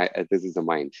 this is the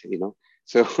mind,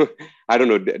 So I don't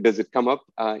know, does it come up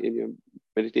in your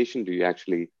meditation? Do you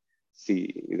actually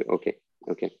see, okay.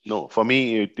 No, for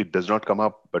me, it does not come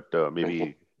up, but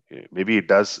maybe it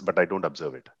does, but I don't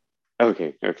observe it.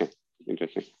 Okay,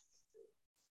 interesting.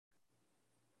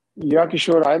 Yeah,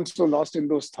 Kishore, I'm so lost in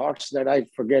those thoughts that I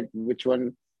forget which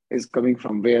one is coming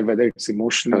from where, whether it's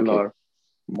emotional or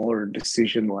more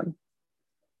decision one.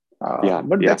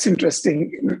 But that's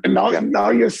interesting. Now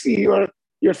you see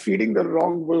you're feeding the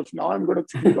wrong wolf. Now I'm going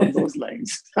to think on those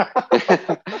lines.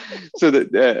 So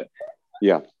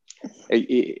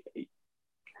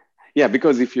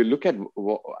because if you look at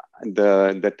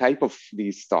the type of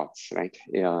these thoughts, right?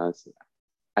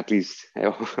 At least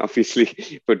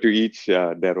obviously, but to each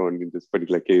their own in this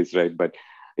particular case, right? But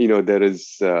there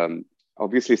is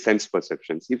obviously sense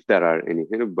perceptions. If there are any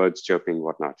birds chirping,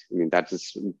 whatnot. I mean, that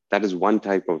is one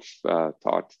type of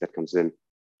thought that comes in.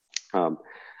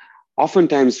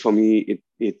 Oftentimes, for me,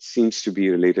 it seems to be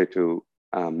related to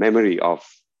memory of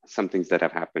some things that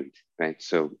have happened, right?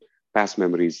 So past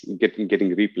memories getting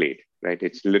replayed, right?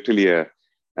 It's literally a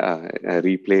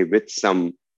replay with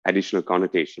some additional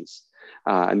connotations.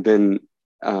 And then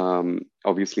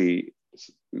obviously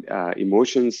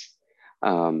emotions,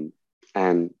 and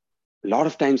a lot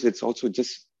of times it's also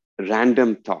just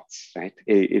random thoughts, right?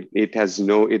 It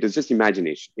is just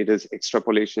imagination. It is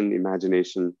extrapolation,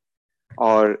 imagination,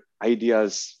 or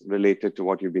ideas related to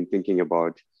what you've been thinking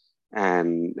about,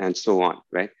 and so on,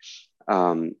 right?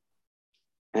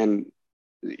 And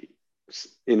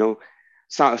so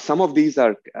some of these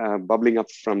are bubbling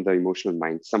up from the emotional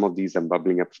mind. Some of these are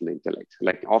bubbling up from the intellect.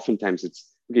 Like oftentimes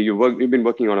it's, okay, you've been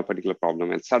working on a particular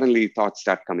problem and suddenly thoughts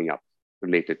start coming up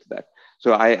related to that.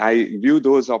 So I view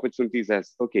those opportunities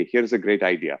as, okay, here's a great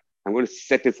idea. I'm going to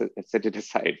set it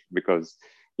aside because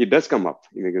it does come up.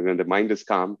 When the mind is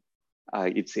calm,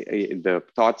 it's the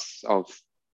thoughts of,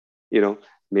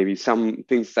 maybe some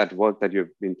things that work that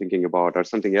you've been thinking about or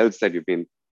something else that you've been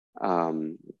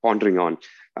pondering on,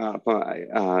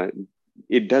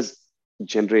 it does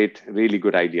generate really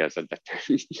good ideas at that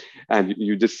time. And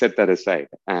you just set that aside.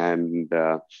 And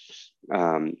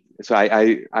so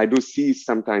I do see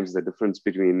sometimes the difference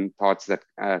between thoughts that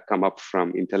come up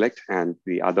from intellect and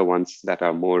the other ones that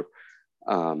are more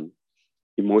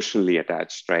emotionally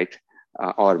attached, right?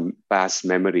 Or past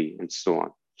memory and so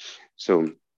on. So,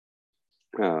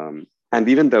 and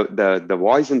even the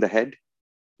voice in the head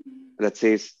that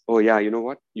says, oh yeah, you know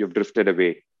what? You've drifted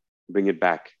away, bring it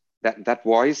back. That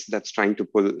voice that's trying to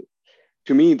pull,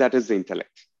 to me, that is the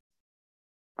intellect.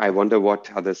 I wonder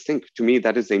what others think. To me,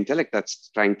 that is the intellect that's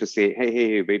trying to say,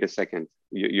 hey, wait a second.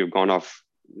 You've gone off,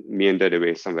 meandered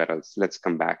away somewhere else. Let's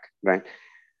come back, right?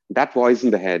 That voice in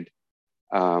the head,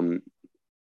 I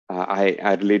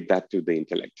relate that to the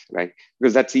intellect, right?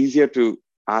 Because that's easier to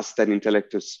ask that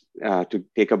intellect to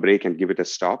take a break and give it a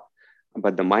stop.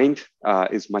 But the mind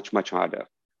is much, much harder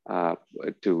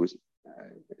to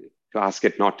ask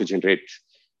it not to generate,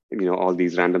 all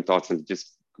these random thoughts and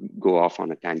just go off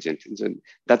on a tangent. And so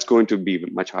that's going to be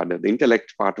much harder. The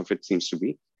intellect part of it seems to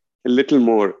be a little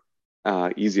more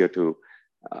easier to,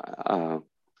 I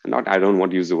don't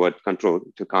want to use the word control,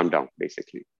 to calm down,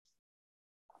 basically.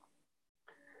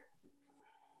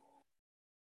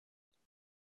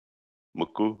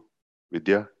 Mukku,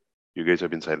 Vidya, you guys have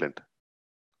been silent.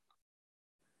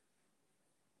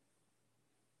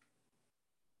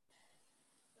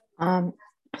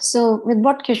 So with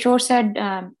what Kishore said,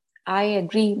 I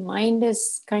agree. Mind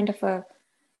is kind of a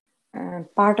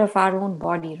part of our own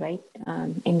body, right?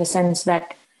 In the sense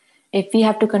that if we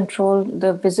have to control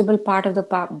the visible part of the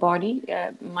body,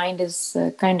 mind is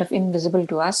kind of invisible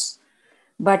to us,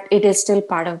 but it is still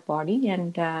part of body.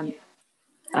 And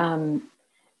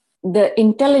the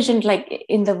intelligent, like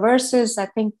in the verses, I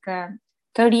think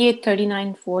 38,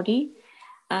 39, 40,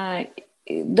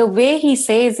 the way he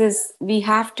says is we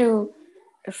have to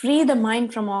free the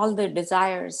mind from all the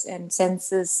desires and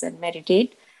senses and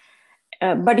meditate.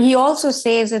 But he also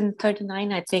says in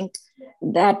 39, I think,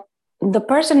 that the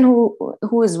person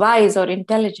who is wise or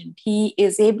intelligent, he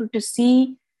is able to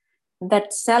see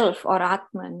that self or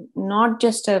Atman, not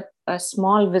just a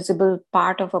small visible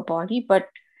part of a body, but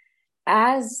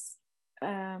as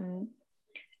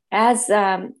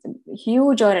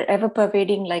huge or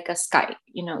ever-pervading like a sky,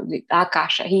 the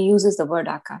Akasha. He uses the word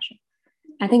Akasha.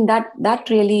 I think that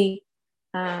really,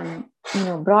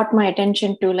 brought my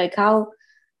attention to like how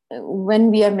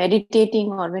when we are meditating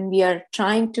or when we are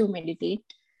trying to meditate,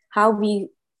 how we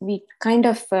kind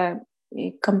of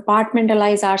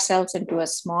compartmentalize ourselves into a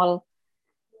small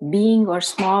being or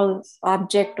small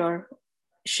object or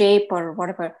shape or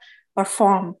whatever, or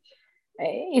form.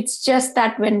 It's just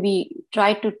that when we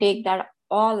try to take that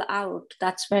all out,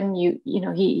 that's when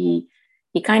he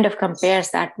kind of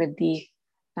compares that with the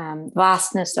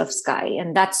vastness of sky,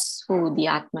 and that's who the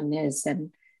Atman is,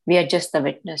 and we are just the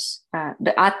witness.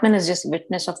 The Atman is just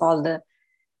witness of all the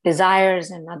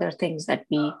desires and other things that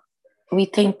we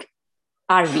think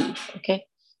are we. Okay,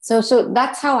 so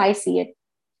that's how I see it.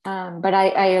 But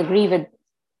I agree with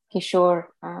Kishore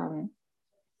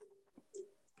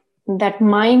that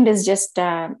mind is just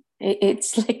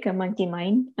it's like a monkey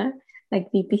mind,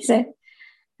 like PP said.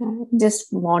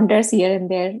 Just wanders here and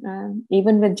there.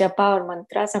 Even with japa or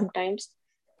mantra, sometimes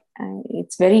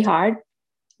it's very hard.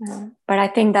 But I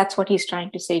think that's what he's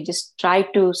trying to say. Just try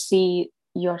to see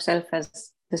yourself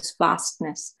as this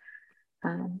vastness.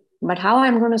 But how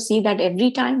I'm going to see that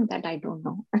every time, that I don't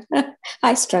know.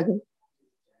 I struggle.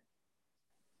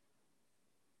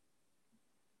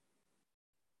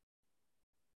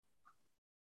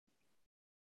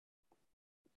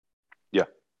 Yeah,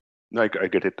 no, I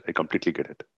get it. I completely get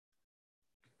it.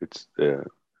 It's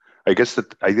I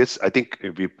think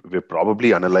we're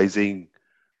probably analyzing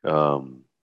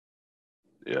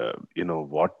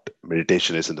what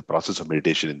meditation is in the process of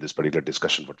meditation in this particular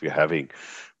discussion what we're having.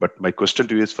 But my question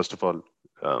to you is, first of all,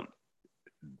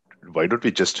 why don't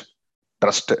we just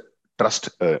trust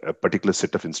a particular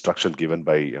set of instruction given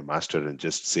by a master and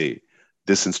just say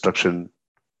this instruction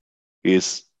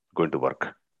is going to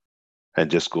work, and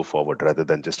just go forward rather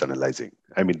than just analyzing?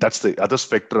 I mean, that's the other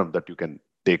spectrum that you can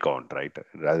take on, right?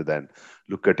 Rather than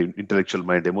look at intellectual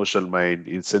mind, emotional mind,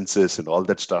 senses, and all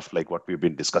that stuff like what we've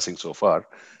been discussing so far.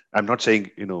 I'm not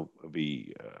saying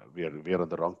we are on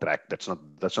the wrong track. That's not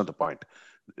the point.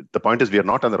 The point is we are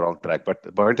not on the wrong track, but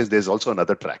the point is there's also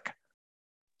another track.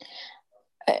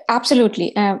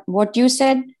 Absolutely. What you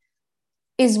said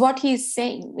is what he's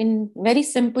saying in very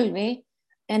simple way,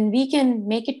 and we can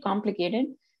make it complicated.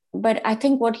 But I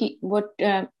think what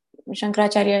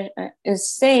Shankaracharya is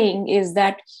saying is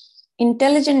that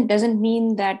intelligent doesn't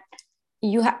mean that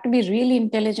you have to be really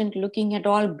intelligent, looking at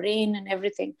all brain and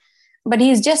everything. But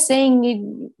he's just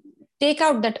saying, take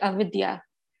out that avidya.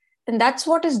 And that's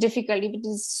what is difficult. It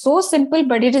is so simple,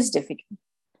 but it is difficult.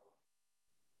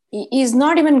 He's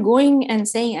not even going and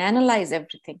saying analyze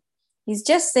everything. He's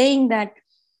just saying that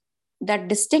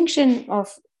distinction of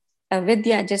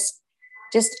avidya, just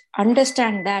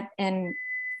understand that and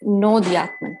know the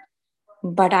Atman.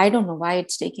 But I don't know why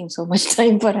it's taking so much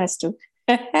time for us to.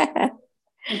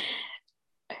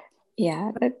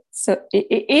 Yeah, so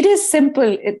it is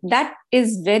simple. That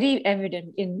is very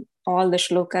evident in all the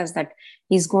shlokas that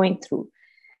he's going through.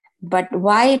 But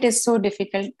why it is so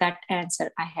difficult, that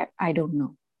answer I don't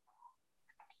know.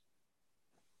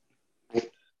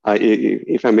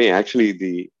 If I may, actually,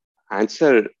 the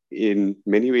answer in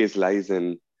many ways lies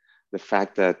in the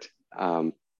fact that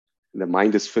the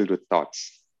mind is filled with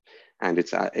thoughts. And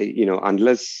it's,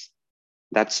 unless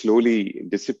that slowly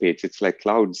dissipates, it's like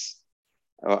clouds.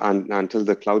 Until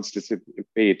the clouds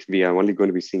dissipate, we are only going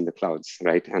to be seeing the clouds,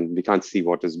 right? And we can't see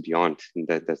what is beyond. In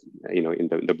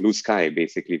the blue sky,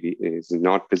 basically, is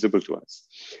not visible to us.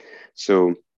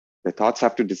 So the thoughts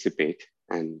have to dissipate,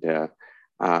 and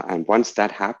once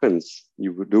that happens,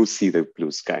 you do see the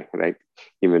blue sky, right?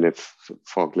 Even if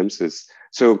for glimpses.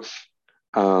 So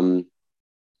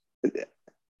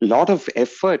a lot of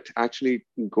effort actually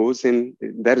goes in.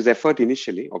 There is effort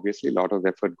initially, obviously. A lot of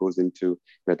effort goes into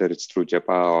whether it's through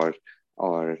japa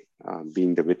or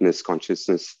being the witness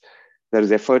consciousness. There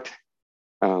is effort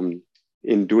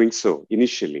in doing so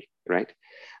initially, right?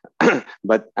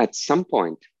 But at some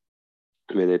point,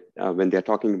 when they're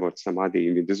talking about samadhi,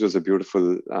 I mean, this was a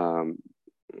beautiful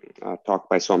talk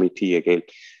by Swami T again.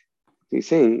 He's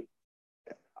saying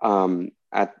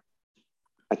at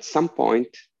some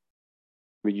point,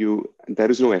 there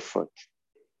is no effort.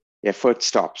 Effort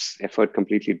stops. Effort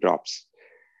completely drops,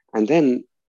 and then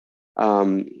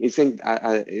he's saying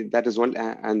that is one,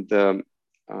 and the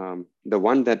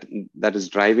one that is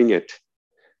driving it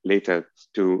later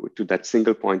to that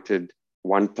single pointed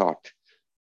one thought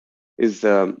is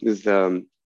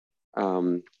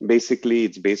basically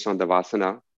it's based on the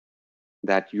vasana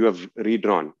that you have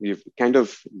redrawn. You've kind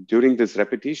of, during this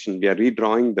repetition, we are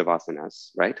redrawing the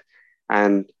vasanas, right?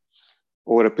 And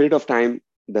over a period of time,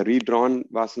 the redrawn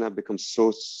vasana becomes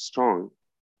so strong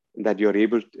that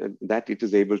it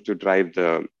is able to drive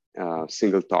the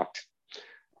single thought,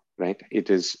 right?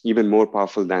 It is even more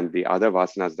powerful than the other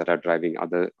vasanas that are driving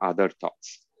other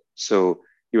thoughts. So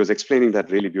he was explaining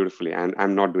that really beautifully, and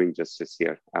I'm not doing justice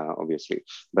here, obviously.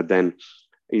 But then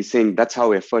he's saying that's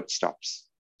how effort stops.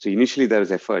 So initially there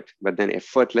is effort, but then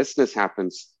effortlessness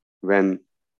happens when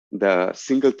the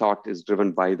single thought is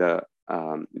driven by the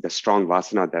strong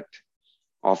vasana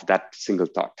of that single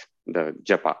thought, the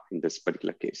japa in this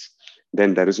particular case.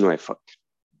 Then there is no effort.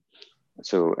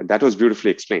 So that was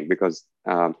beautifully explained, because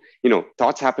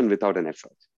thoughts happen without an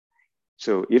effort.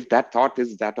 So if that thought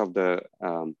is that of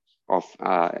of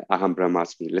Aham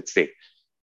Brahmasmi, let's say,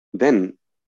 then,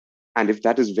 and if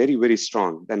that is very, very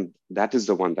strong, then that is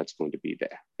the one that's going to be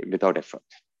there without effort.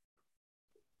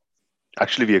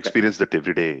 Actually, we experience that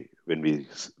every day when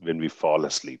we fall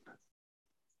asleep.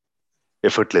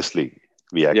 Effortlessly,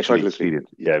 we actually experience.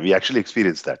 Yeah, we actually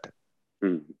experience that.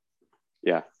 Mm.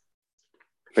 Yeah.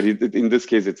 But in this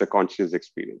case, it's a conscious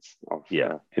experience.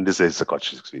 In this case, it's a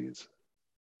conscious experience.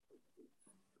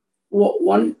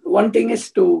 One thing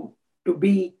is to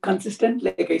be consistent.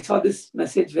 Like I saw this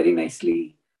message very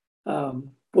nicely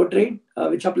portrayed,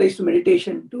 which applies to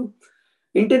meditation too.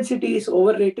 Intensity is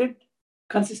overrated.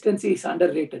 Consistency is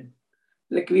underrated.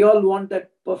 Like we all want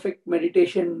that perfect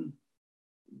meditation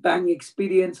bang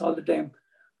experience all the time,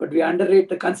 but we underrate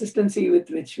the consistency with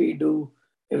which we do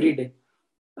every day.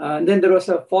 And then there was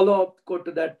a follow-up quote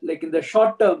to that, like in the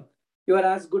short term, you are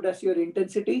as good as your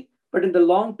intensity, but in the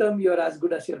long term, you are as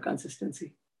good as your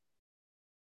consistency.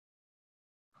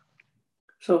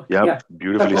 So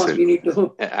beautifully said. You need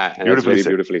to.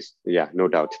 Beautifully, no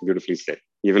doubt, beautifully said.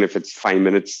 Even if it's 5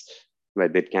 minutes, where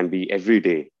it can be every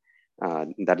day,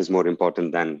 that is more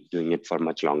important than doing it for a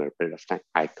much longer period of time.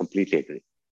 I completely agree.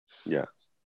 Yeah.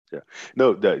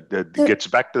 No, the gets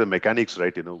back to the mechanics,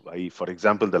 right? For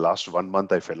example, the last 1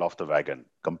 month, I fell off the wagon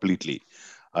completely.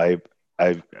 I've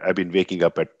been waking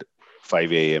up at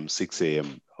 5 a.m., 6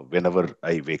 a.m. Whenever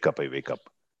I wake up.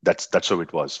 That's how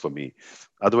it was for me.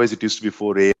 Otherwise, it used to be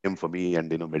 4 a.m. for me and,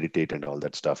 meditate and all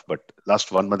that stuff. But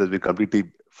last 1 month has been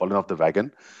completely fallen off the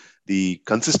wagon. The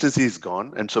consistency is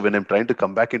gone. And so when I'm trying to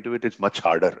come back into it, it's much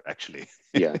harder, actually.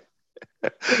 Yeah.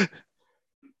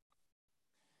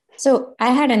 So I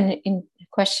had a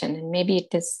question, and maybe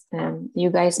it is,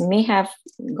 you guys may have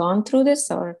gone through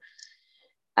this, or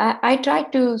I try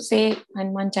to say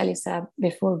Hanuman Chalisa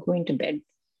before going to bed.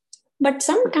 But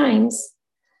sometimes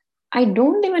I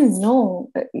don't even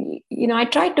know, I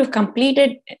try to complete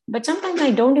it, but sometimes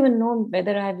I don't even know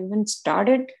whether I've even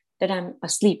started, that I'm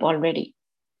asleep already.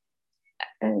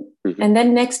 And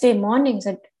then next day morning, I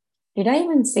said, did I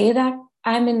even say that?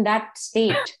 I'm in that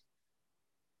state.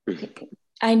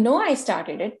 I know I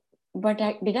started it, but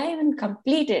did I even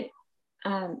complete it?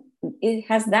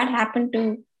 Has that happened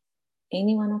to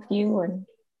any one of you?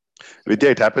 Vidya,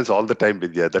 it happens all the time,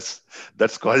 Vidya.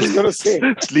 That's called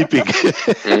sleeping.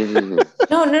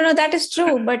 No, that is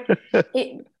true. But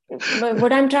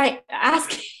what I'm trying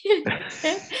asking,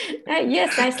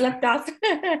 yes, I slept off,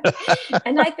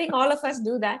 and I think all of us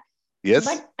do that. Yes.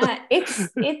 But it's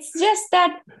just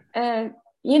that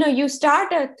you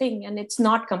start a thing and it's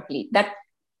not complete.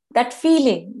 That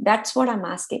feeling, that's what I'm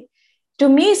asking. To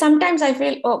me, sometimes I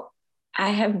feel,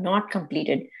 I have not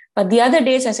completed. But the other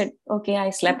days I said, okay, I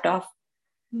slept off.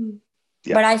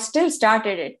 Yeah. But I still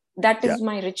started it. That is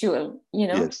my ritual,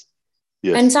 Yes.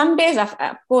 And some days, of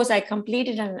course, I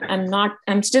completed and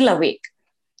I'm still awake.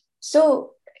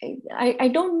 So I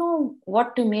don't know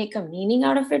what to make a meaning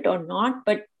out of it or not,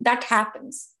 but that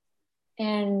happens.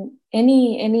 And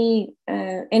any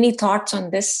thoughts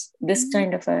on this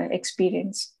kind of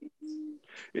experience?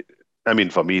 I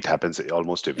mean, for me, it happens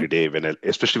almost every day.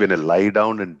 Especially when I lie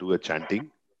down and do a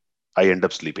chanting, I end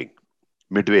up sleeping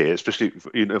midway. Especially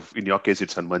in your case,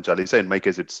 it's Hanuman Chalisa. In my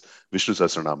case, it's Vishnu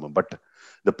Sahasranamam. But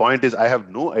the point is, I have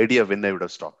no idea when I would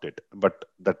have stopped it. But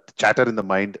that chatter in the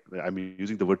mind, I'm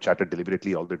using the word chatter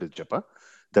deliberately, although it is japa,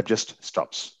 that just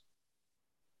stops.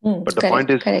 But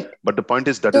the point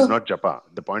is that is not japa.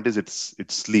 The point is it's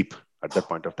sleep at that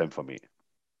point of time for me.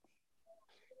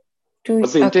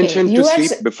 Was the intention to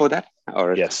sleep before that?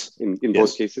 Or yes. In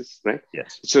both cases, right?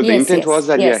 Yes. So the intent was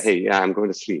that, I'm going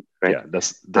to sleep, right? Yeah,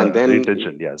 that's the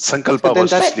intention. Yeah. Sankalpa was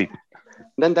to sleep.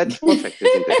 Then that's perfect,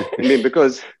 isn't it? I mean,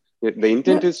 because the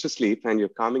intent is to sleep and you're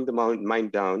calming the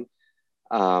mind down.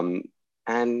 And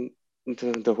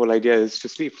the whole idea is to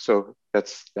sleep. So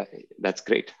that's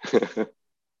great.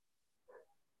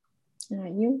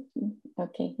 You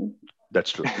okay?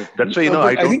 That's true. That's why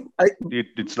I think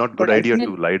it's not good idea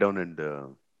to lie down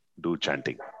and do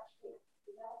chanting.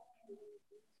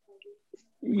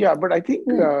 Yeah, but I think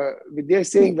Vidya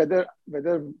is saying whether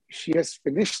she has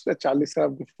finished the Chalisa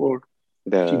before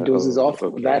she dozes off.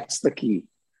 Okay. That's the key.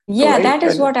 Yeah, right? That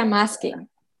is what I'm asking.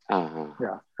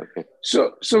 Yeah. Okay.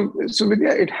 So Vidya,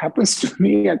 it happens to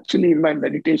me actually in my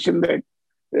meditation that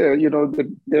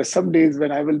there are some days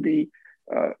when I will be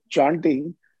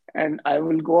chanting and I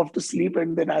will go off to sleep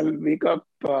and then I will wake up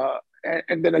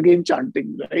and then again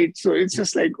chanting, right? So it's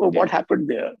just like, what happened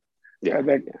there?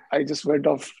 I just went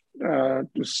off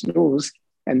to snooze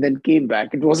and then came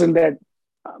back. It wasn't that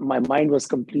my mind was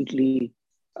completely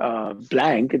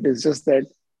blank. It is just that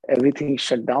everything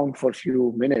shut down for a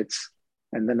few minutes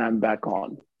and then I'm back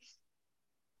on.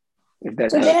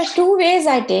 So there are two ways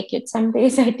I take it. Some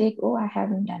days I take, oh, I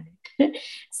haven't done it.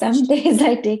 Some days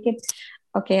I take it,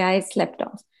 okay, I slept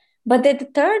off. But the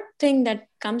third thing that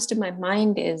comes to my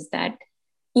mind is that,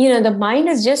 the mind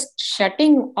is just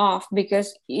shutting off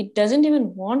because it doesn't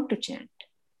even want to chant.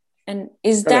 And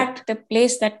is that the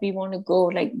place that we want to go?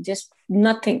 Like just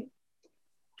nothing.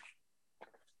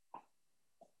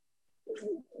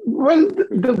 Well,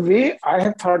 the way I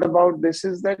have thought about this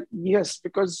is that, yes,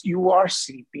 because you are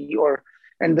sleepy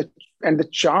and the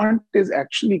chant is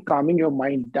actually calming your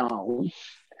mind down.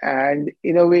 And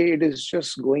in a way, it is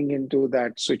just going into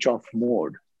that switch off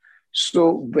mode.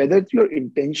 So whether your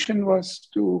intention was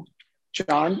to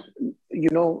chant,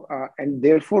 and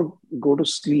therefore go to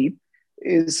sleep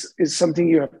is something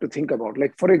you have to think about.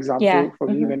 Like, for example, for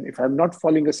me, if I'm not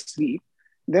falling asleep,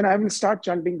 then I will start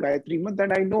chanting Gayatri Mantra,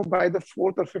 and I know by the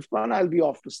fourth or fifth one, I'll be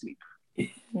off to sleep.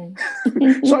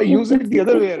 So I use it the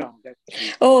other way around.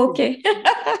 Oh, okay.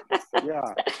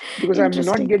 Yeah, because I'm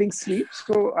not getting sleep,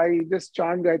 so I just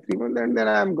chant Gayatri Mantra and then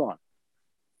I'm gone.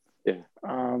 Yeah.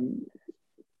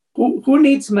 Who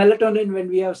needs melatonin when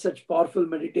we have such powerful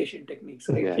meditation techniques?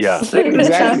 Right? Yeah. Exactly.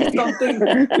 Exactly. Something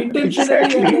intentionally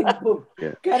Exactly. and then boom,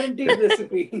 guaranteed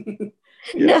recipe.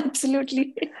 Yeah.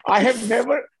 Absolutely. I have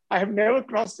never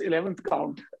crossed 11th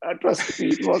count. Trust me,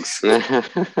 it works.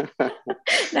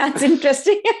 That's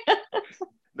interesting.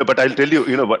 No, but I'll tell you,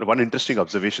 one interesting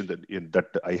observation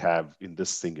that I have in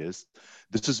this thing is,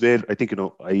 this is where I think,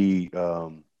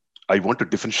 I want to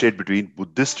differentiate between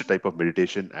Buddhist type of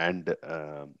meditation and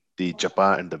the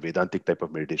Japa and the Vedantic type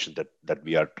of meditation that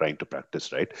we are trying to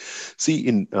practice, right? See,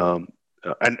 and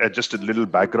just a little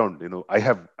background, I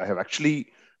have actually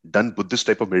done Buddhist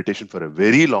type of meditation for a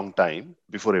very long time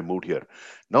before I moved here.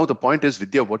 Now, the point is,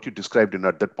 Vidya, what you described,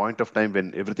 at that point of time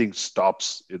when everything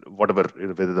stops, whatever,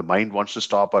 whether the mind wants to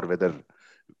stop or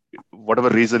whatever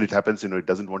reason it happens, it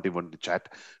doesn't want even to chat.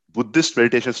 Buddhist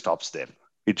meditation stops there.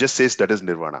 It just says that is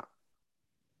nirvana.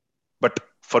 But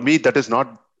for me, that is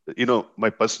not,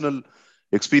 my personal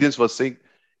experience was saying,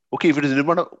 okay, if it is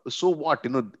nirvana, so what?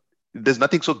 There's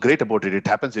nothing so great about it. It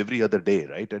happens every other day,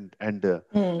 right? And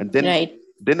then right.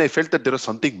 Then I felt that there was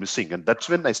something missing. And that's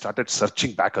when I started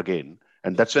searching back again.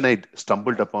 And that's when I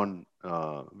stumbled upon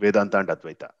Vedanta and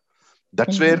Advaita.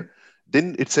 That's where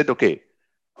then it said, okay,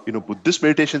 Buddhist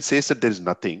meditation says that there is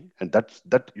nothing, and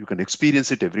that you can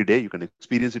experience it every day. You can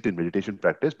experience it in meditation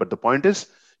practice. But the point is,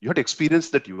 you have to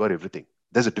experience that you are everything.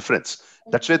 There's a difference.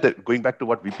 That's where going back to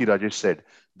what VP Rajesh said,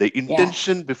 the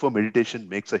intention before meditation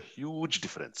makes a huge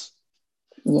difference.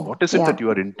 Yeah. What is it that you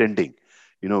are intending?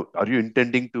 Are you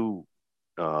intending to,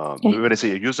 when I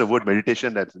say use the word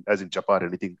meditation as in japa or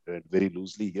anything very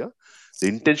loosely here, the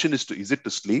intention is it to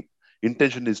sleep?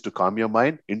 Intention is to calm your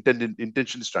mind.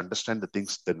 Intention is to understand the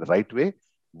things the right way.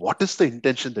 What is the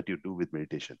intention that you do with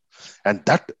meditation? And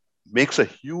that makes a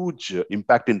huge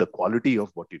impact in the quality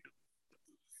of what you do.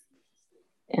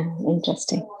 Yeah,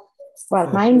 interesting. Well,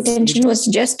 my intention was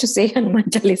just to say Hanuman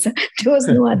Chalisa. There was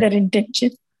no other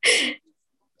intention.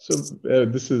 So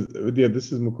this is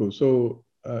Mukul. So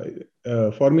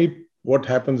for me, what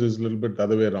happens is a little bit the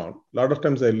other way around. A lot of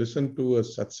times I listen to a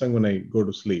satsang when I go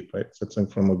to sleep, right?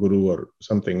 Satsang from a guru or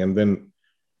something. And then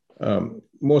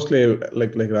mostly,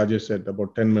 like Rajesh said,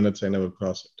 about 10 minutes, I never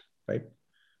cross it, right?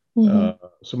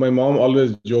 So my mom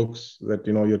always jokes that,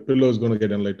 your pillow is going to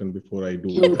get enlightened before I do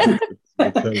it.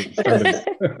 It's her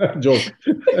standard joke.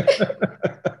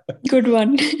 Good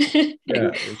one.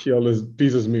 Yeah, she always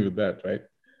teases me with that, right?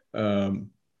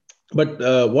 But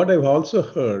what I've also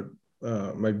heard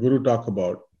my guru talk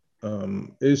about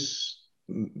is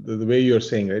the way you're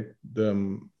saying, right?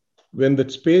 When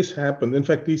that space happens, in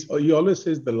fact, he always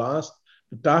says the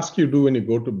task you do when you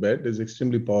go to bed is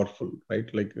extremely powerful, right?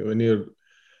 Like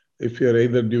if you're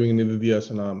either doing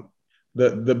Nididhyasana,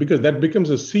 because that becomes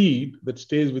a seed that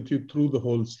stays with you through the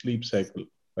whole sleep cycle,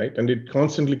 right? And it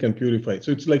constantly can purify.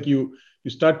 So it's like you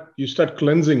start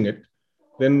cleansing it,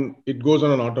 then it goes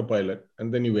on an autopilot,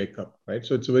 and then you wake up, right?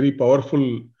 So it's a very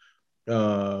powerful.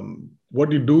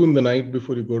 What you do in the night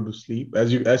before you go to sleep,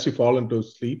 as you fall into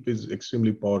sleep, is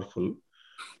extremely powerful.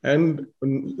 And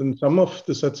in some of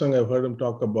the satsang I've heard him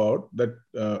talk about that,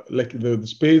 like the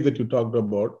space that you talked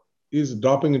about is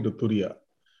dropping into Turiya,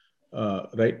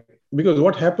 right? Because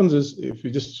what happens is, if you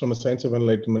just from a science of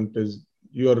enlightenment, is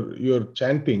you're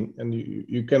chanting and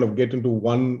you kind of get into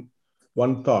one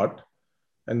thought,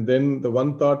 and then the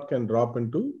one thought can drop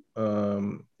into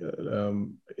kind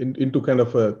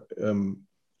of a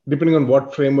depending on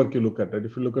what framework you look at, right?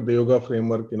 If you look at the yoga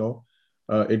framework,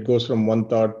 it goes from one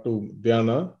thought to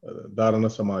dhyana,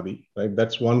 dharana, samadhi, right?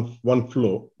 That's one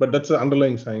flow, but that's the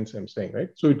underlying science I'm saying, right?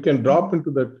 So it can drop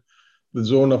into that the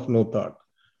zone of no thought.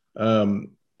 And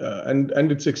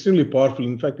it's extremely powerful.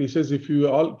 In fact, he says if we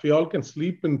all can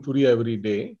sleep in Turiya every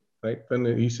day, right?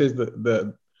 Then he says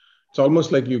it's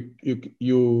almost like you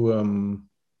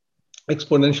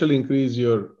exponentially increase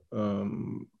your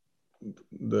the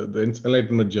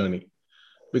enlightenment journey,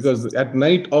 because at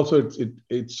night also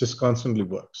it's just constantly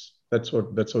works. That's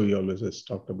how he always has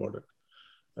talked about it,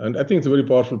 and I think it's a very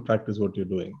powerful practice what you're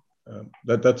doing.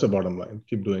 That's the bottom line.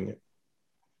 Keep doing it.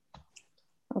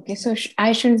 Okay, so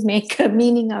I shouldn't make a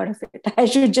meaning out of it. I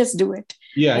should just do it.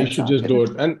 Yeah, you should just do it.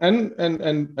 And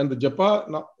the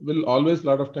japa will always, a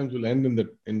lot of times, will end in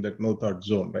that no thought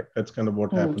zone, right? That's kind of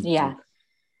what happens. Yeah.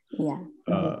 Yeah.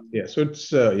 So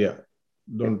it's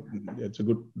it's a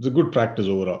good practice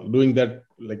overall. Doing that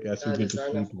like as you get to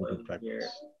sleep, a good practice.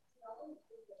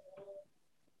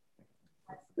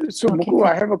 So Mukku,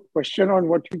 I have a question on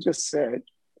what you just said,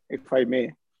 if I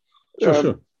may.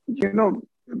 Sure.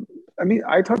 I mean,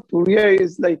 I thought Turiya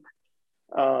is like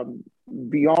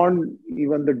beyond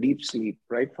even the deep sleep,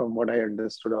 right? From what I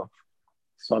understood of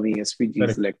Swami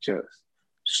SPG's lectures.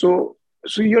 So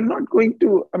you're not going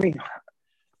to, I mean,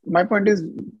 my point is,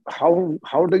 how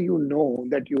do you know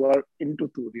that you are into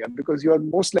Turiya? Because you are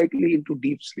most likely into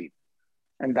deep sleep.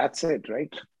 And that's it,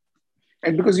 right?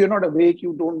 And because you're not awake,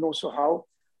 you don't know. So how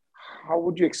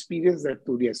would you experience that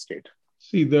Turiya state?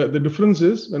 See, the difference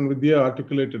is when Vidya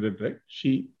articulated it, right?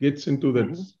 She gets into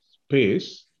that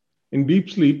space. In deep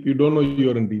sleep, you don't know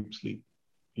you're in deep sleep.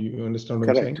 You understand what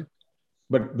I'm saying?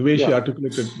 But the way she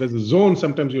articulated, there's a zone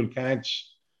sometimes you'll catch.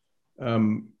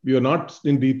 You're not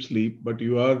in deep sleep, but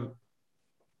you're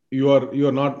not you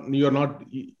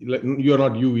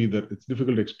either. It's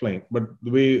difficult to explain. But the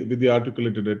way Vidya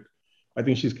articulated it, I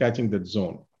think she's catching that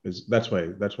zone. That's why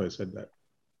I said that.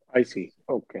 I see.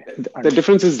 Okay. The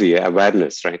difference is the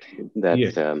awareness, right?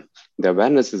 That the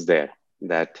awareness is there.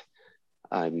 That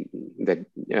in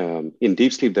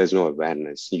deep sleep there's no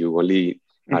awareness. You only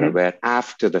are aware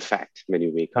after the fact when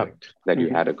you wake up that you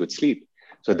had a good sleep.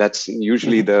 So that's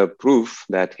usually the proof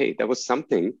that hey, there was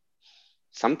something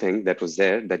that was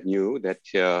there that knew that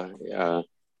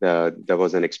there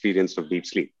was an experience of deep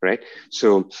sleep, right?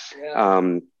 So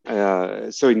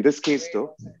so in this case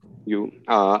though, you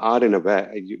are in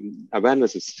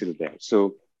awareness is still there.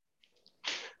 So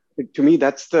to me,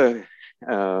 that's the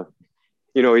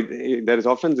there is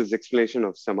often this explanation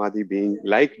of samadhi being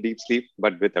like deep sleep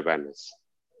but with awareness.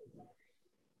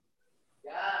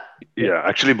 Yeah,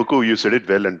 actually, Mukku, you said it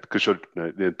well, and Kishore,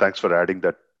 thanks for adding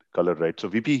that color, right? So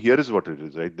VP, here is what it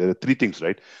is, right? There are three things,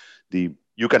 right?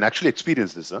 You can actually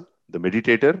experience this, the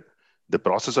meditator, the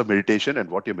process of meditation,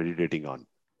 and what you're meditating on.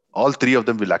 All three of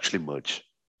them will actually merge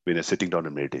when you're sitting down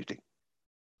and meditating.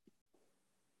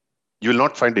 You will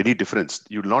not find any difference.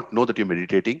 You will not know that you're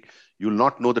meditating. You will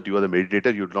not know that you are the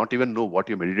meditator. You will not even know what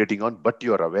you're meditating on, but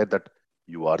you are aware that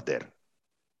you are there.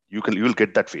 You will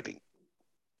get that feeling.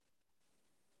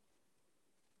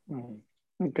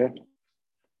 Okay.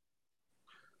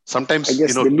 Sometimes,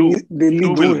 Delhi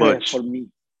two will merge. For me.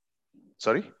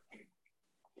 Sorry?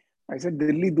 I said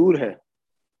Delhi दूर है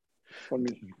for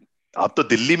me. आप तो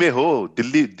दिल्ली में हो.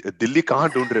 दिल्ली कहाँ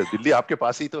ढूंढ रहे हो? दिल्ली आपके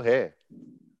पास ही तो है.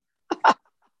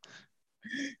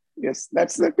 Yes,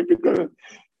 that's the typical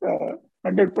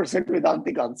 100%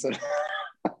 Vedantic answer.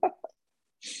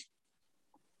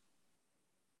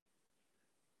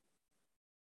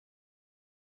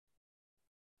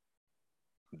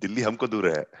 Delhi हमको दूर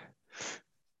है.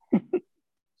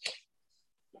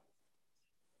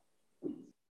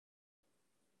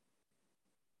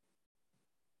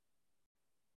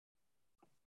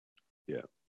 Yeah.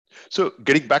 So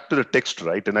getting back to the text,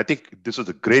 right? And I think this was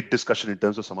a great discussion in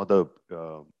terms of some of the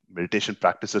meditation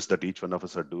practices that each one of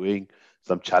us are doing,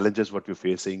 some challenges what we're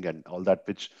facing, and all that,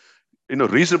 which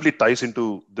reasonably ties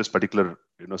into this particular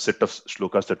set of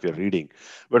shlokas that we're reading.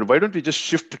 But why don't we just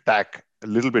shift tack a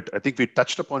little bit? I think we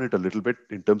touched upon it a little bit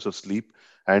in terms of sleep,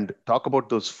 and talk about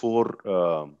those four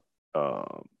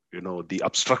the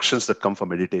obstructions that come from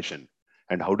meditation,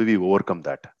 and how do we overcome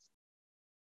that?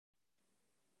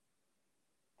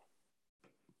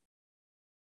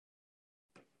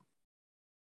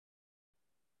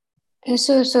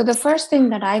 So the first thing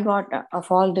that I got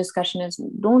of all discussion is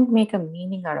don't make a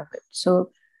meaning out of it. So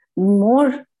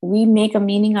more we make a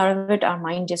meaning out of it, our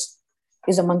mind just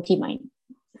is a monkey mind,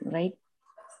 right?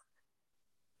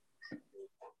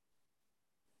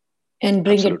 And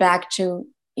bring it back to,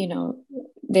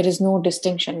 there is no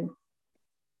distinction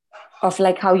of,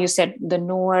 like how you said, the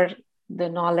knower, the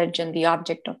knowledge, and the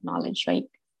object of knowledge, right?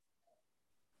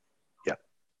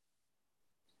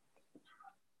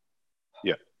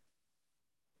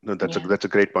 No, that's a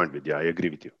great point, Vidya. I agree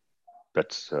with you.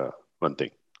 That's one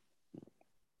thing.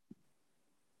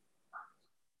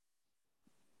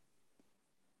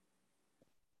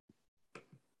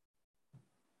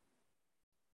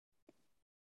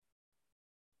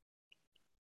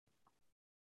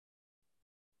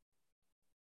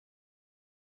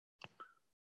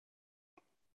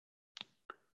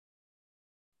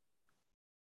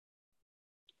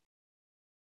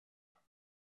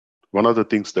 One of the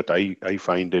things that I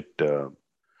find it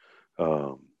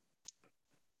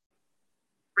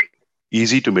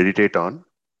easy to meditate on,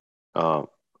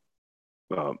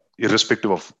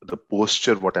 irrespective of the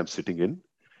posture what I'm sitting in,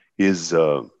 is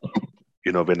when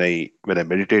I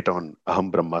meditate on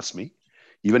Aham Brahmasmi,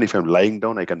 even if I'm lying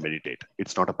down, I can meditate.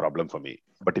 It's not a problem for me.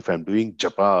 But if I'm doing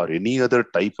japa or any other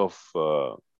type of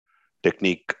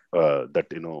technique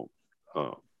that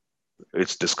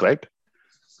it's described,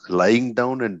 lying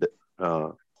down and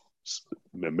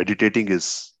meditating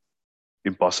is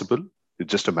impossible.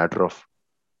 It's just a matter of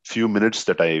few minutes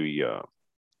that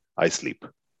I sleep.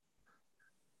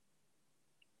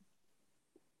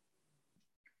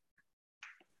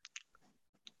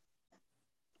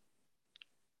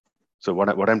 So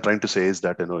what I'm trying to say is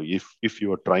that if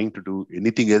you are trying to do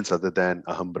anything else other than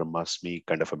Aham Brahmasmi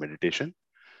kind of a meditation,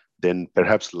 then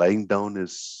perhaps lying down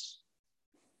is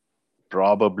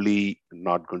probably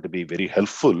not going to be very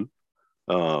helpful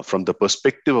from the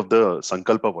perspective of the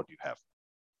sankalpa what you have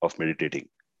of meditating.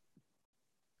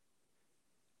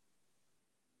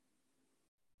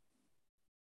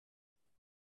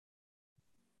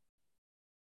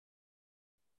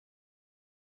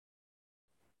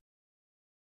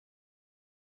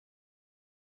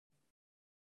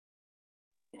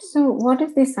 So what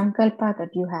is the sankalpa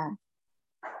that you have,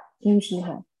 usually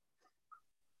have?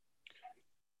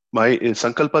 My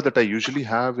sankalpa that I usually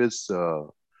have is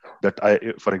that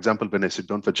for example, when I sit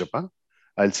down for japa,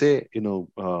 I'll say,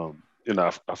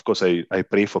 of course, I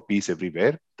pray for peace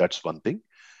everywhere. That's one thing.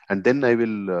 And then I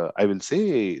will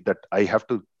say that I have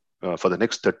to, for the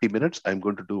next 30 minutes, I'm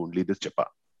going to do only this japa.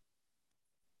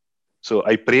 So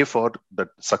I pray for that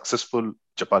successful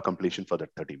japa completion for that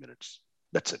 30 minutes.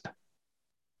 That's it.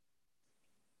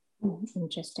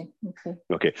 Interesting.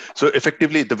 Okay. So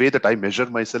effectively, the way that I measure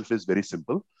myself is very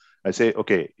simple. I say,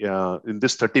 okay, in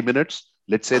this 30 minutes,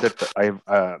 let's say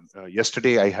that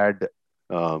yesterday I had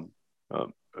 2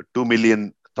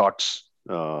 million thoughts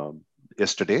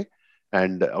yesterday,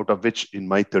 and out of which in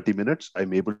my 30 minutes,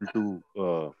 I'm able to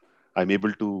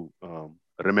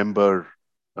remember,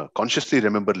 consciously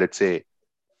remember, let's say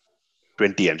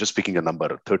 20. I'm just picking a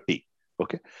number, 30.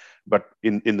 Okay. But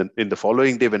in the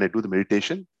following day, when I do the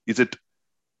meditation, is it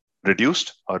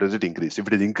reduced or is it increased? If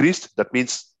it is increased, that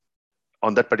means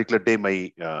on that particular day,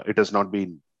 it has not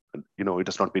been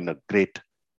a great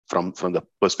from the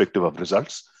perspective of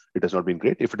results. It has not been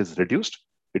great. If it is reduced,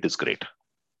 it is great.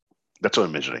 That's what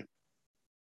I'm measuring.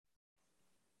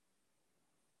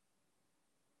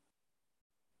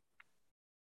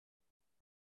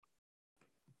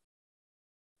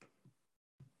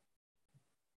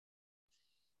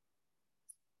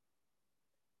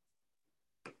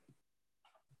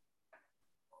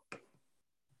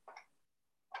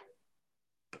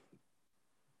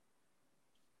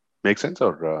 Make sense,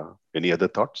 or any other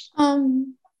thoughts?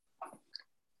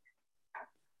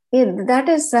 That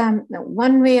is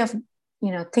one way of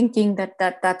thinking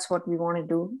that's what we want to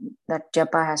do. That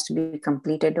japa has to be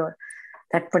completed, or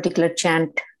that particular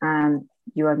chant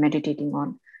you are meditating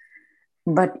on.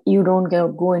 But you don't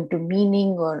go into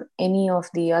meaning or any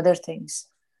of the other things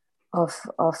of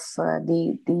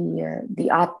the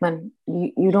Atman.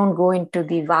 You don't go into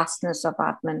the vastness of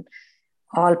Atman,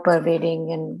 all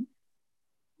pervading, and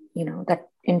that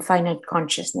infinite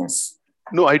consciousness.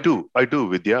 No, I do,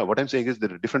 Vidya. What I'm saying is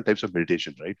there are different types of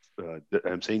meditation, right?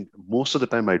 I'm saying most of the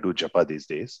time I do japa these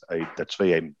days. That's why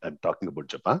I'm talking about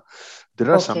japa.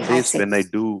 There are some days when I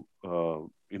do,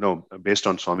 based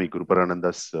on Swami Guru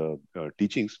Parananda's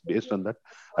teachings, based on that,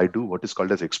 I do what is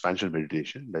called as expansion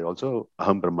meditation. I also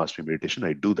Aham Brahmasmi meditation.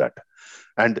 I do that,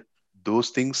 and those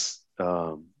things,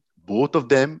 both of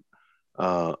them,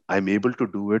 I'm able to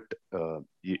do it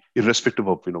irrespective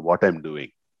of what I'm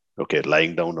doing. Okay,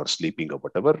 lying down or sleeping or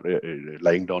whatever,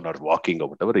 lying down or walking or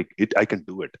whatever, I can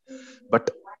do it.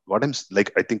 But what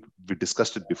I think we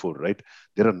discussed it before, right?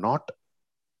 There are not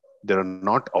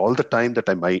all the time that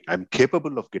I'm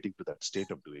capable of getting to that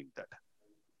state of doing that.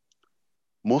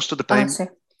 Most of the time,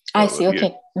 I see.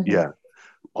 Okay. Yeah.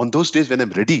 On those days when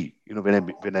I'm ready,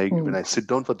 when I sit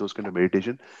down for those kind of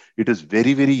meditation, it is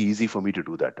very, very easy for me to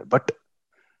do that. But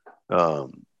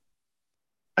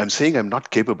I'm saying I'm not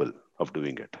capable of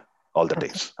doing it all the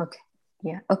days. Okay.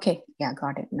 Yeah. Okay. Yeah.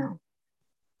 Got it now.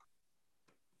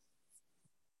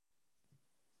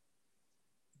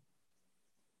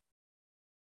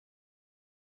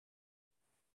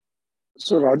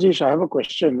 So Rajesh, I have a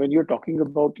question. When you're talking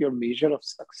about your measure of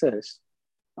success,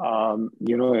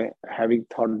 having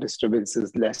thought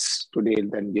disturbances less today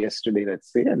than yesterday,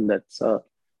 let's say, and that's a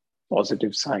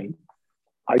positive sign.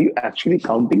 Are you actually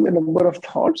counting the number of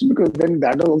thoughts? Because then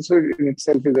that also in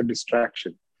itself is a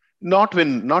distraction. Not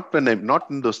in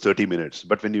those 30 minutes,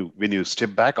 but when you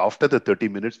step back after the 30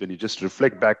 minutes, when you just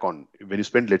reflect back on, when you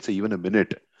spend, let's say, even a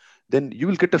minute, then you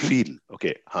will get a feel,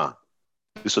 okay,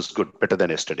 this was good, better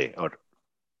than yesterday, or,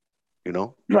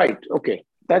 Right. Okay.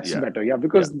 That's better. Yeah.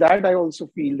 Because that I also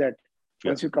feel that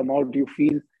once you come out, you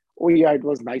feel, oh yeah, it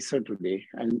was nicer today.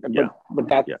 But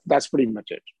that's pretty much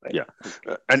it. Right? Yeah.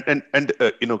 And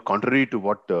contrary to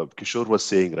what Kishore was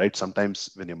saying, right?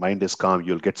 Sometimes when your mind is calm,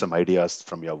 you'll get some ideas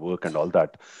from your work and all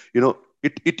that.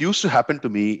 It used to happen to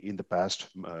me in the past,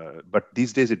 but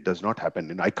these days it does not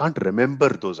happen. And I can't remember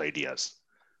those ideas.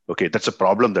 Okay. That's a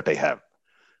problem that I have.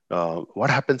 What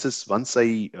happens is once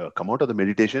I come out of the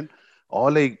meditation,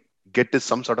 all I get is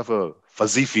some sort of a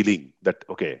fuzzy feeling that,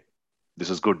 okay, this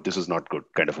is good, this is not good,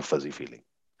 kind of a fuzzy feeling.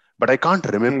 But I can't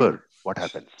remember what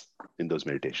happens in those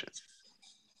meditations.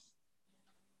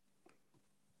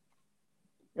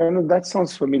 That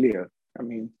sounds familiar. I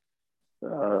mean,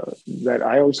 that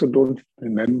I also don't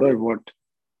remember what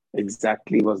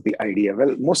exactly was the idea.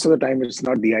 Well, most of the time it's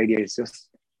not the idea. It's just,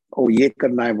 oh, ye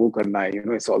karna hai, wo karna hai.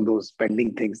 It's all those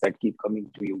pending things that keep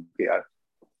coming to you.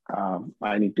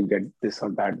 I need to get this or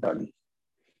that done.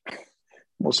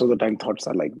 Most of the time thoughts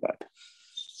are like that.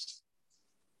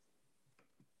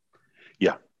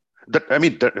 Yeah. That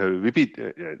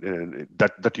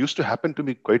used to happen to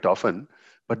me quite often,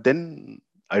 but then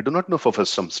I do not know, for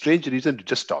some strange reason it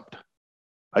just stopped.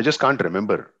 I just can't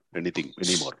remember anything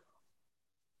anymore.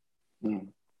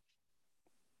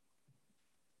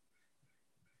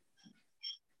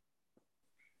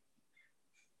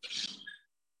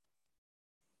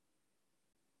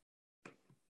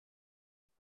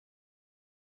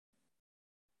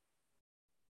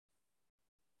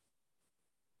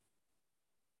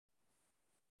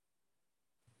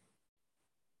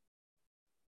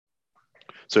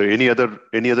 So any other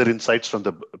insights from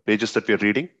the pages that we are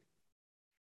reading?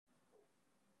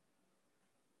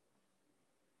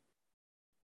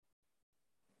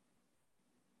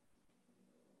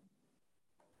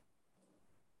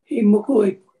 Hey,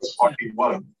 Mukul.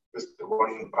 41. This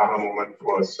one aha moment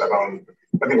was around,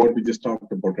 I think, what we just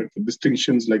talked about, right? The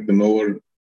distinctions like the knower,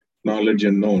 knowledge,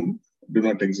 and known do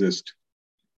not exist.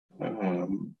 I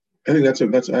think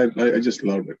I just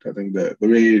loved it. I think the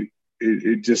way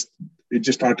it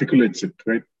just articulates it,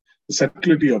 right? The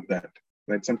subtlety of that,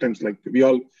 right? Sometimes like we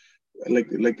all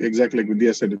like exactly like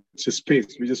Vidya said, it's a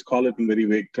space. We just call it in very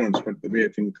vague terms, but the way I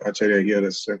think Acharya here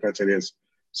has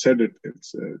said it,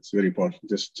 it's very powerful.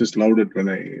 Just loved it when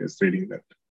I was reading that.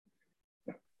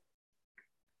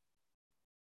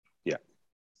 Yeah,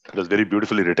 it was very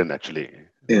beautifully written, actually,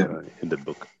 in the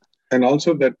book. And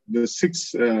also that the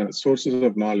 6 sources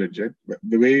of knowledge, right?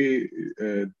 The way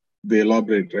they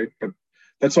elaborate, right? But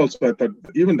that's also, I thought,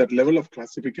 even that level of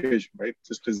classification, right?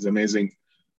 Just is amazing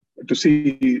to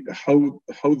see how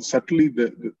subtly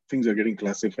the things are getting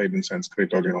classified in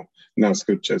Sanskrit or in our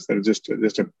scriptures. That is just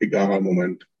a big aha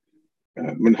moment.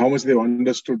 And how much they've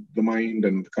understood the mind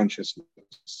and the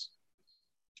consciousness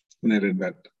when I read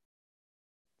that.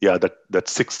 Yeah, that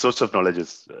 6 source of knowledge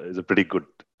is a pretty good.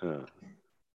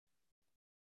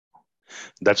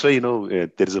 That's why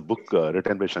there is a book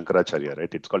written by Shankaracharya,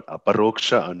 right? It's called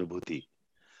Aparoksha Anubhuti.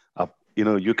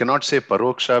 You cannot say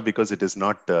Paroksha because it is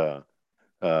not.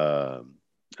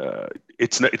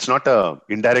 It's not a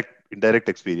indirect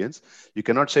experience. You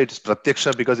cannot say it's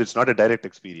Pratyaksha because it's not a direct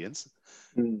experience.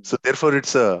 So therefore,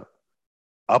 it's a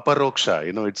Aparoksha.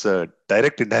 It's a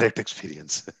direct indirect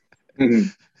experience.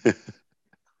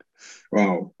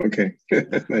 Wow. Okay.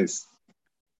 Nice.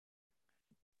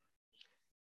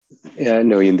 Yeah,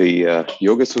 no, in the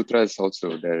Yoga Sutras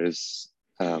also, there is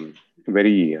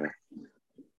very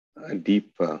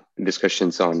deep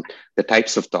discussions on the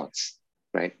types of thoughts,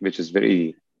 right? Which is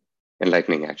very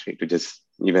enlightening, actually, to just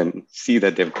even see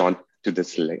that they've gone to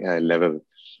this level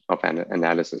of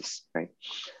analysis, right?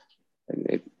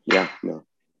 And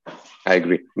I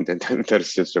agree.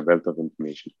 There's just a wealth of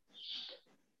information.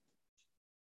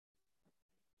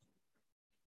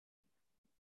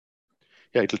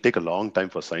 Yeah, it'll take a long time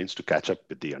for science to catch up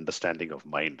with the understanding of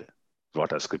mind,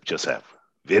 what our scriptures have.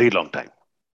 Very long time.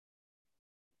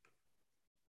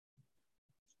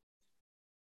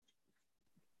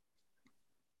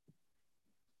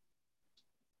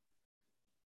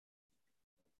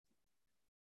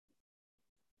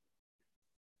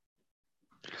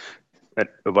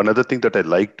 And one other thing that I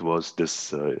liked was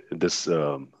this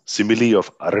simile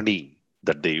of Arani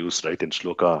that they use, right, in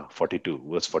Shloka 42,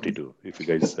 verse 42. If you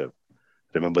guys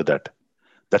remember that,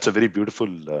 that's a very beautiful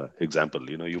example.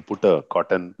 You put a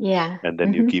cotton, and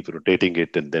then you keep rotating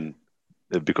it, and then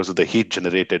because of the heat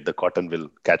generated, the cotton will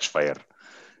catch fire.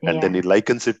 And then he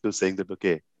likens it to saying that,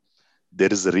 okay,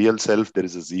 there is a real self, there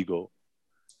is a ego,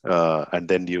 and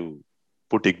then you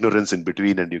put ignorance in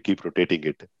between, and you keep rotating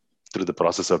it through the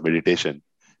process of meditation,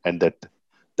 and that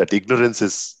ignorance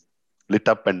is lit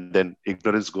up, and then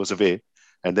ignorance goes away,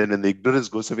 and then when the ignorance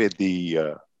goes away,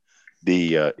 the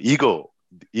ego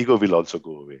will also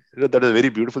go away. That is a very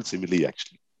beautiful simile,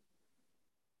 actually.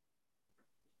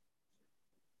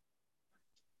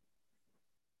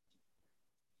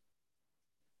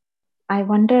 I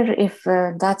wonder if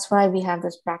that's why we have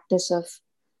this practice of,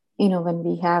 when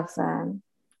we have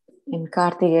in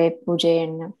Kartigai Puja,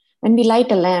 and when we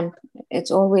light a lamp,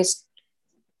 it's always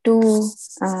 2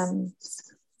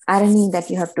 Arani that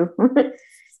you have to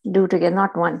do together,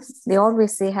 not one. They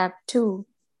always say have 2.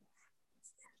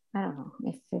 I don't know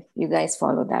if you guys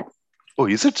follow that. Oh,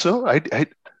 is it so?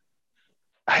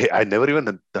 I never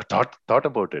even thought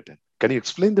about it. Can you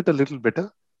explain that a little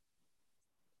better?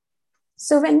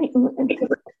 So when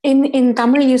in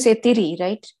Tamil you say tiri,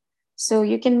 right? So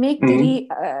you can make tiri.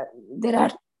 There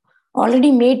are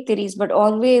already made tiris, but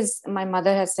always my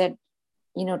mother has said,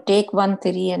 take 1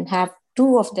 tiri and have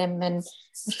 2 of them and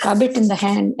rub it in the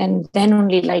hand and then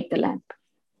only light the lamp.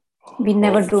 We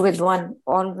never do with 1,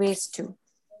 always 2.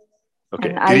 Okay.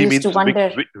 And I used to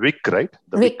wonder. Wick, right?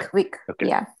 Wick. Okay.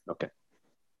 Yeah. Okay.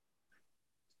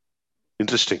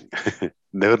 Interesting.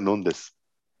 Never known this.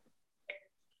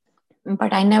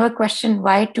 But I never questioned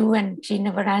why 2, and she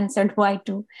never answered why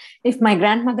 2. If my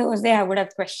grandmother was there, I would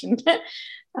have questioned.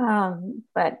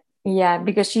 But yeah,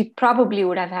 because she probably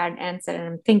would have had answer, and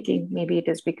I'm thinking maybe it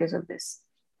is because of this.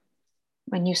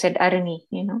 When you said Arani,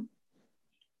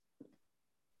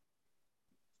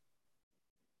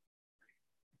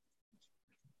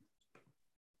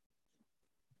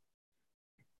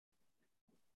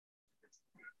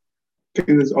 I think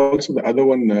there's also the other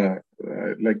one,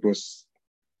 was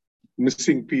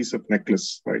missing piece of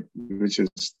necklace, right? Which is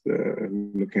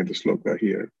looking at the shloka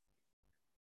here,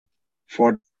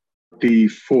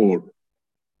 44,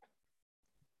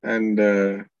 and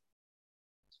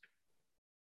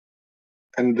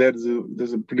there's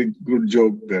a pretty good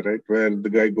joke there, right? Where the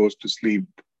guy goes to sleep,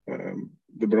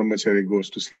 the brahmachari goes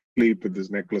to sleep with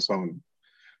his necklace on,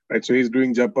 right? So he's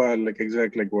doing japa,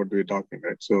 exactly like what we're talking,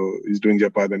 right? So he's doing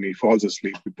japa, then he falls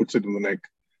asleep, he puts it in the neck.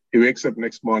 He wakes up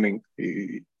next morning,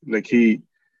 he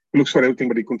looks for everything,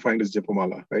 but he couldn't find his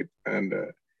japamala, right? And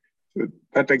so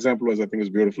that example was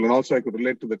beautiful. And also I could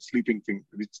relate to that sleeping thing.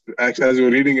 Actually, as you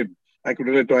were reading it, I could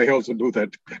relate to, I also do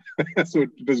that. So it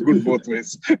was good both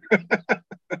ways.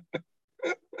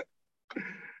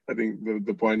 I think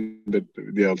the point that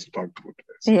they also talked about.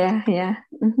 Yeah.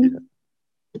 Mm-hmm.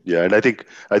 Yeah, and I think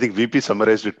VP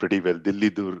summarized it pretty well. Dilli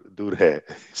dur hai.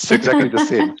 It's exactly the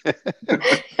same.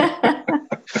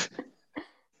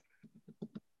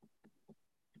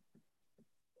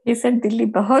 He said Delhi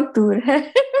बहुत दूर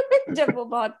है जब वो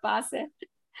बहुत पास है.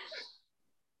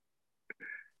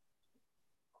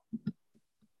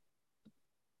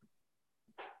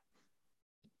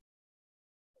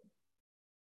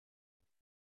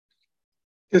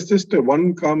 Yes, just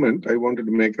one comment I wanted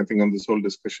to make, I think, on this whole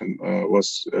discussion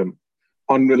was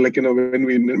on, when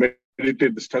we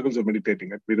meditate, the struggles of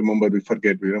meditating. We remember, we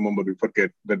forget,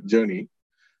 that journey.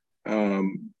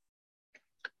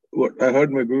 What I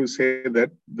heard my guru say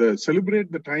that celebrate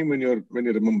the time when you're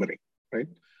remembering, right?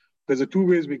 There's 2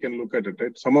 ways we can look at it,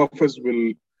 right? Some of us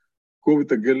will go with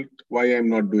the guilt, why I'm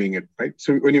not doing it, right?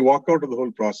 So when you walk out of the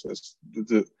whole process,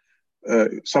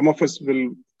 some of us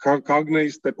will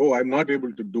cognize that, oh, I'm not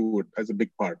able to do it as a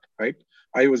big part, right?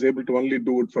 I was able to only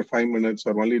do it for 5 minutes,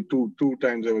 or only two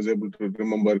times I was able to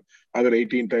remember. Other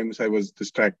 18 times I was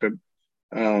distracted.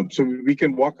 So we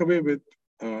can walk away with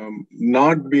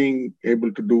not being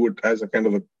able to do it as a kind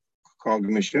of a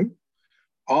cognition,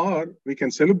 or we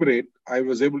can celebrate, I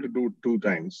was able to do it 2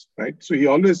 times, right? So he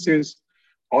always says,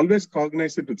 always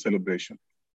cognize it with celebration.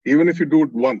 Even if you do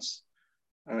it once,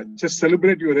 just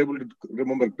celebrate you are able to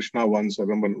remember Krishna once, or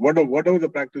remember whatever the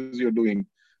practice you're doing,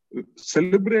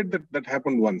 celebrate that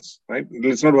happened once, right?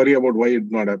 Let's not worry about why it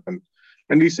did not happen.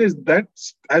 And he says that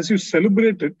as you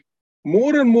celebrate it,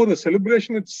 more and more the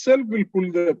celebration itself will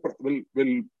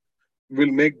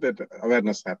will make that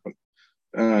awareness happen.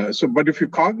 But if you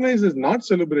cognize as not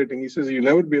celebrating, he says you'll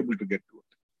never be able to get to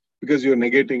it because you're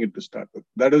negating it to start with.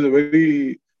 That is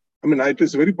it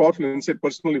is a very powerful insight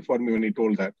personally for me when he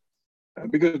told that.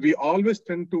 because we always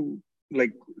tend to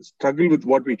like struggle with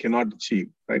what we cannot achieve,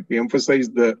 right? We emphasize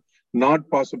the not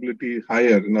possibility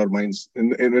higher in our minds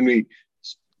when we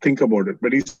think about it.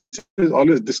 But he says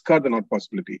always discard the not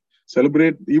possibility.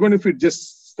 Celebrate, even if it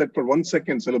just set for 1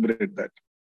 second, celebrate that.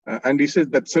 And he says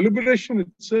that celebration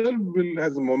itself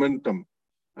has a momentum.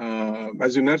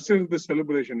 As you nurture the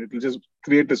celebration, it will just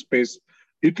create a space.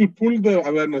 It will pull the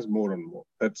awareness more and more.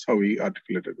 That's how he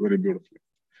articulated very beautifully.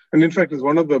 And in fact, it's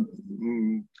one of the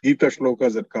Gita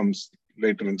shlokas that comes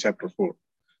later in chapter 4.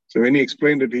 So when he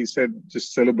explained it, he said,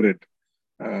 just celebrate.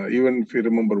 Even if you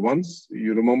remember once,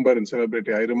 you remember and celebrate.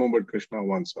 I remembered Krishna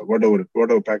once, or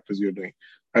whatever practice you're doing.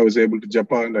 I was able to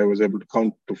japa and I was able to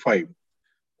count to 5.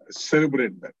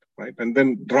 Celebrate that, right? And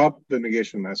then drop the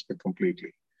negation aspect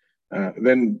completely.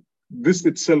 Then this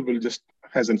itself will just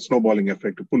has a snowballing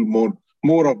effect to pull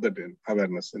more of that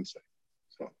awareness inside.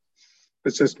 So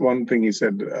that's just one thing he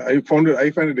said. I find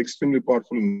it extremely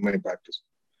powerful in my practice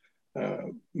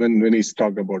when he's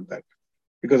talked about that,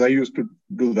 because I used to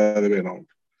do the other way around.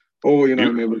 Oh,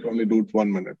 I'm able to only do it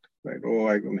 1 minute, right?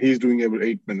 Oh, he's doing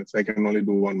every 8 minutes. I can only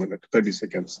do 1 minute, 30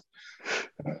 seconds,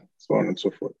 so on and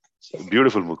so forth. So,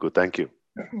 beautiful, Mukund. Thank you.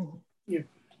 Yeah.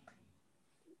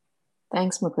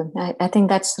 Thanks, Mukund. I think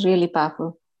that's really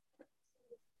powerful.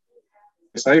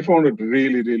 Yes, I found it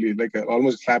really, really like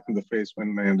almost slap in the face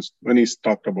when he's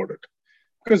talked about it.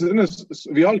 Because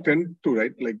we all tend to,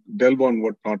 right, like delve on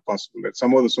what's not possible. Right?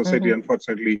 Some of the society,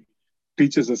 unfortunately,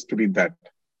 teaches us to be that,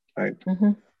 right?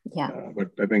 Yeah.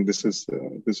 But I think this is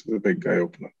a big eye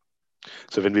opener.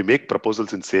 So when we make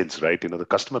proposals in sales, right, the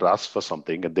customer asks for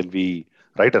something and then we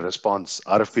write a response,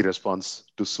 RFP response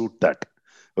to suit that.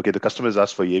 Okay, the customer has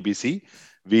asked for ABC.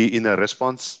 We, in a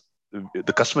response,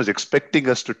 the customer is expecting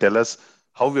us to tell us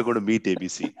how we're going to meet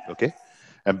ABC. Okay.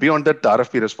 And beyond that, the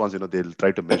RFP response, they'll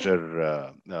try to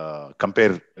measure,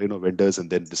 compare, vendors and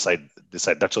then decide.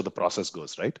 That's how the process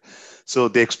goes, right? So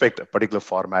they expect a particular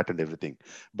format and everything.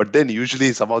 But then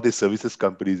usually some of these services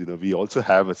companies, we also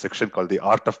have a section called the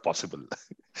art of possible.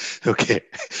 Okay.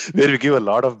 Where we give a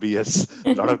lot of BS,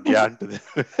 a lot of gyan to them.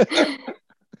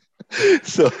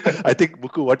 So I think,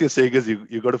 Mukund, what you're saying is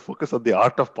you got to focus on the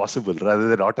art of possible rather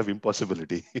than art of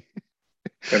impossibility.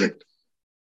 Correct.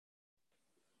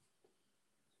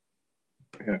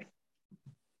 Yeah.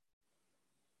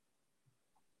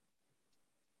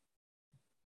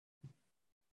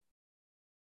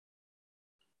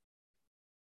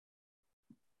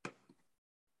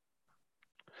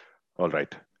 All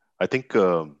right. I think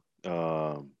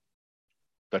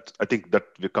that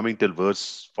we're coming till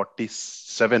verse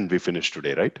 47 we finished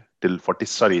today, right? Till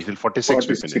 46 we finished.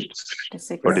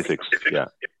 46. Yeah.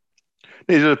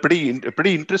 It's a pretty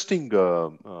interesting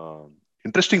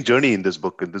journey in this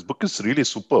book. And this book is really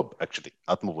superb, actually,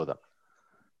 Atmabodha.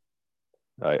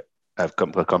 I've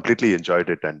completely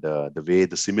enjoyed it, and the way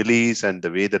the similes and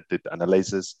the way that it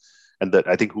analyzes, and that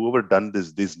I think whoever done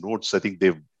these notes, I think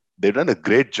they've done a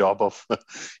great job of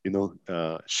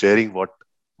sharing what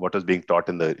was being taught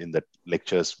in the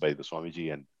lectures by the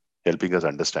Swamiji and helping us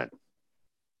understand.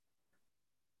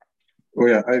 Oh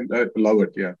yeah, I love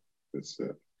it. Yeah, it's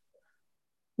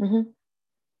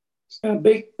a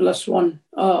big +1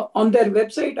 on their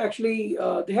website. Actually,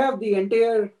 they have the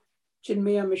entire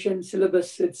Chinmaya Mission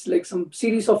syllabus. It's like some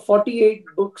series of 48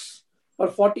 books or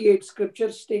 48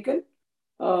 scriptures taken,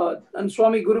 and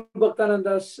Swami Guru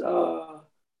Bhaktananda's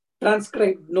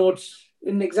transcribed notes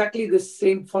in exactly the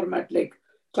same format, like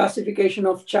classification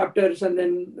of chapters and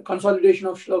then the consolidation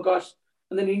of shlokas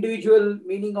and then individual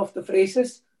meaning of the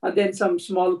phrases and then some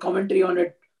small commentary on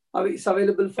it. It's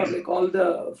available for like all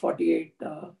the 48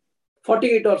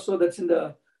 or so that's in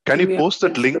the... Can you post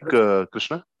that link,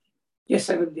 Krishna? Yes,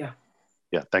 I will. Yeah.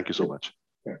 Yeah, thank you so much.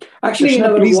 Actually, Krishna,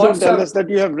 in our please WhatsApp... don't tell us that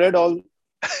you have read all.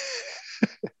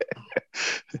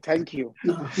 Thank you.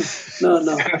 No.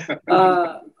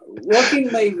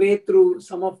 Working my way through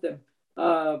some of them.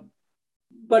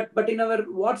 But in our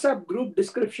WhatsApp group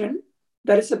description,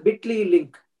 there is a bit.ly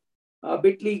link,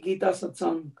 bit.ly Gita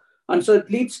Satsang. And so it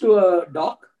leads to a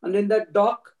doc. And in that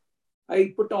doc,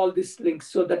 I put all these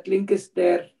links. So that link is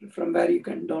there from where you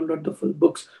can download the full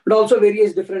books, but also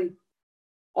various different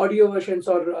audio versions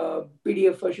or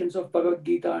PDF versions of Bhagavad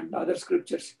Gita and other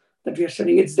scriptures that we are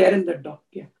studying. It's there in that doc.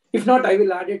 Yeah. If not, I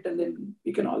will add it and then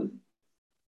we can all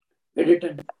edit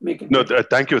and make it. No,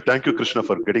 thank you, Krishna,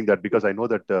 for getting that, because I know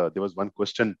that there was one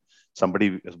question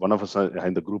one of us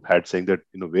in the group had, saying that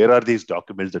where are these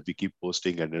documents that we keep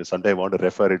posting, and sometimes I want to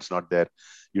refer, it's not there.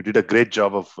 You did a great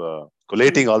job of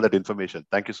collating all that information.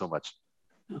 Thank you so much.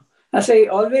 As I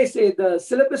always say, the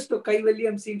syllabus to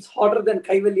Kaivalyam seems harder than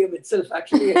Kaivalyam itself.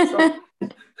 Actually,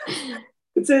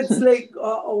 It's like,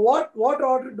 what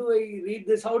order do I read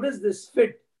this? How does this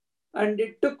fit? And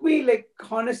it took me like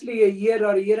honestly a year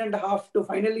or a year and a half to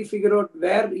finally figure out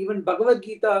where even Bhagavad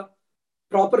Gita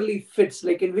properly fits,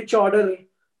 like in which order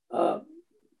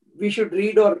we should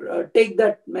read or take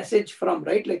that message from,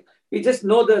 right? Like we just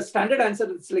know the standard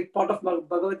answer. It's like part of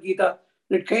Bhagavad Gita.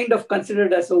 It kind of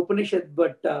considered as Upanishad,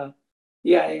 but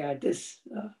yeah, it is.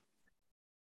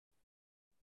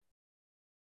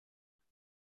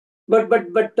 But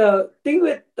thing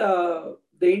with the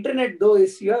internet though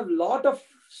is you have a lot of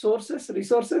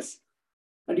resources,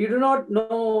 and you do not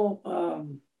know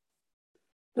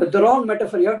the wrong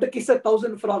metaphor. You have to kiss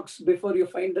 1,000 frogs before you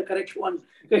find the correct one.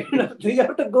 You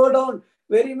have to go down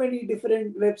very many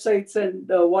different websites and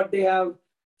what they have.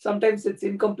 Sometimes it's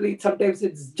incomplete. Sometimes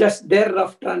it's just their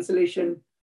rough translation.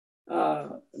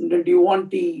 And you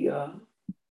want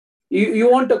you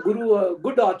want a guru, a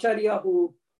good acharya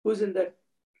who's in that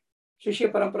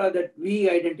Shishya Parampara that we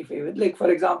identify with. Like,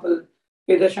 for example,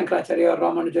 either Shankaracharya or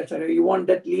Ramanujacharya. You want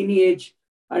that lineage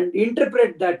and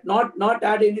interpret that, not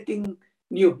add anything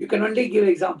new. You can only give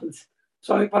examples.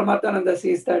 Swami Paramarthananda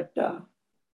says that,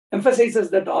 emphasizes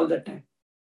that all the time.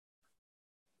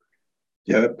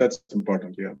 Yeah, that's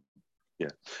important. Yeah. Yeah.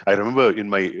 I remember in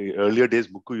my earlier days,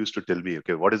 Mukku used to tell me,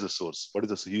 okay, what is the source? What is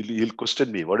the source? He'll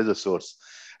question me, what is the source?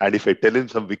 And if I tell him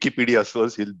some Wikipedia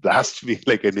source, he'll blast me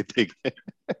like anything.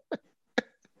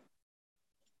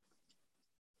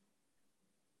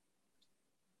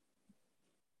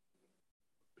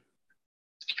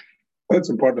 That's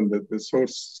important. That the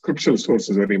source, scriptural source,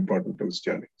 is very important to this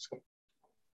journey. So.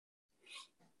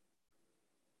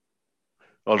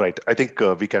 All right. I think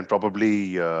we can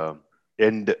probably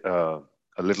end a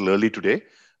little early today.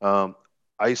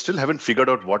 I still haven't figured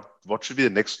out what should be the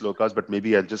next slokas, but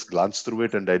maybe I'll just glance through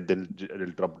it and then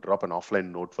I'll drop an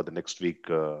offline note for the next week,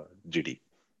 GD.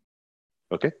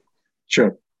 Okay?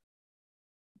 Sure.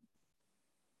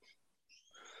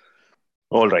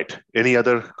 All right. Any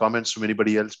other comments from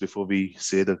anybody else before we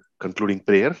say the concluding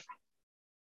prayer?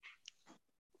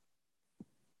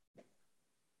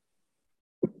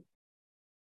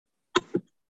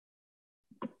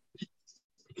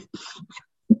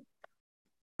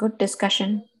 Good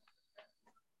discussion.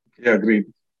 Yeah,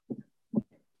 agreed.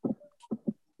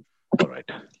 All right.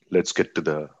 Let's get to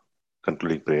the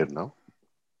concluding prayer now.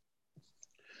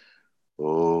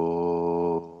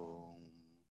 Om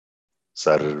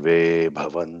Sarve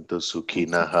Bhavantu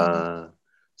Sukhinah,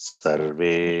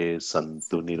 Sarve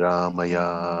Santu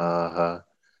Niramayaha,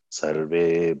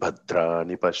 Sarve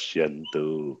Bhadrani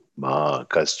Pashyantu, Ma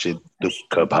Kaschid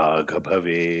Dukkha Bhaga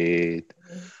Bhavet.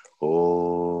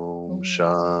 Om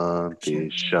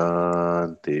Shanti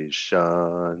Shanti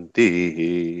Shanti.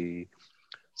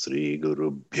 Sri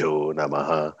Gurubhyo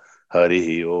Namaha.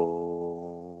 Hari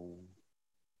Om.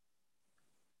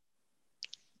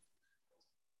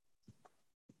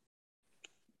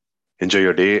 Enjoy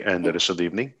your day and the rest of the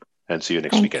evening, and see you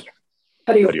next weekend.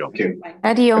 Hari Om. Hari Om.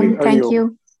 Hari Om. Thank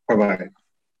you. Bye-bye.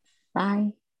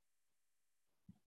 Bye.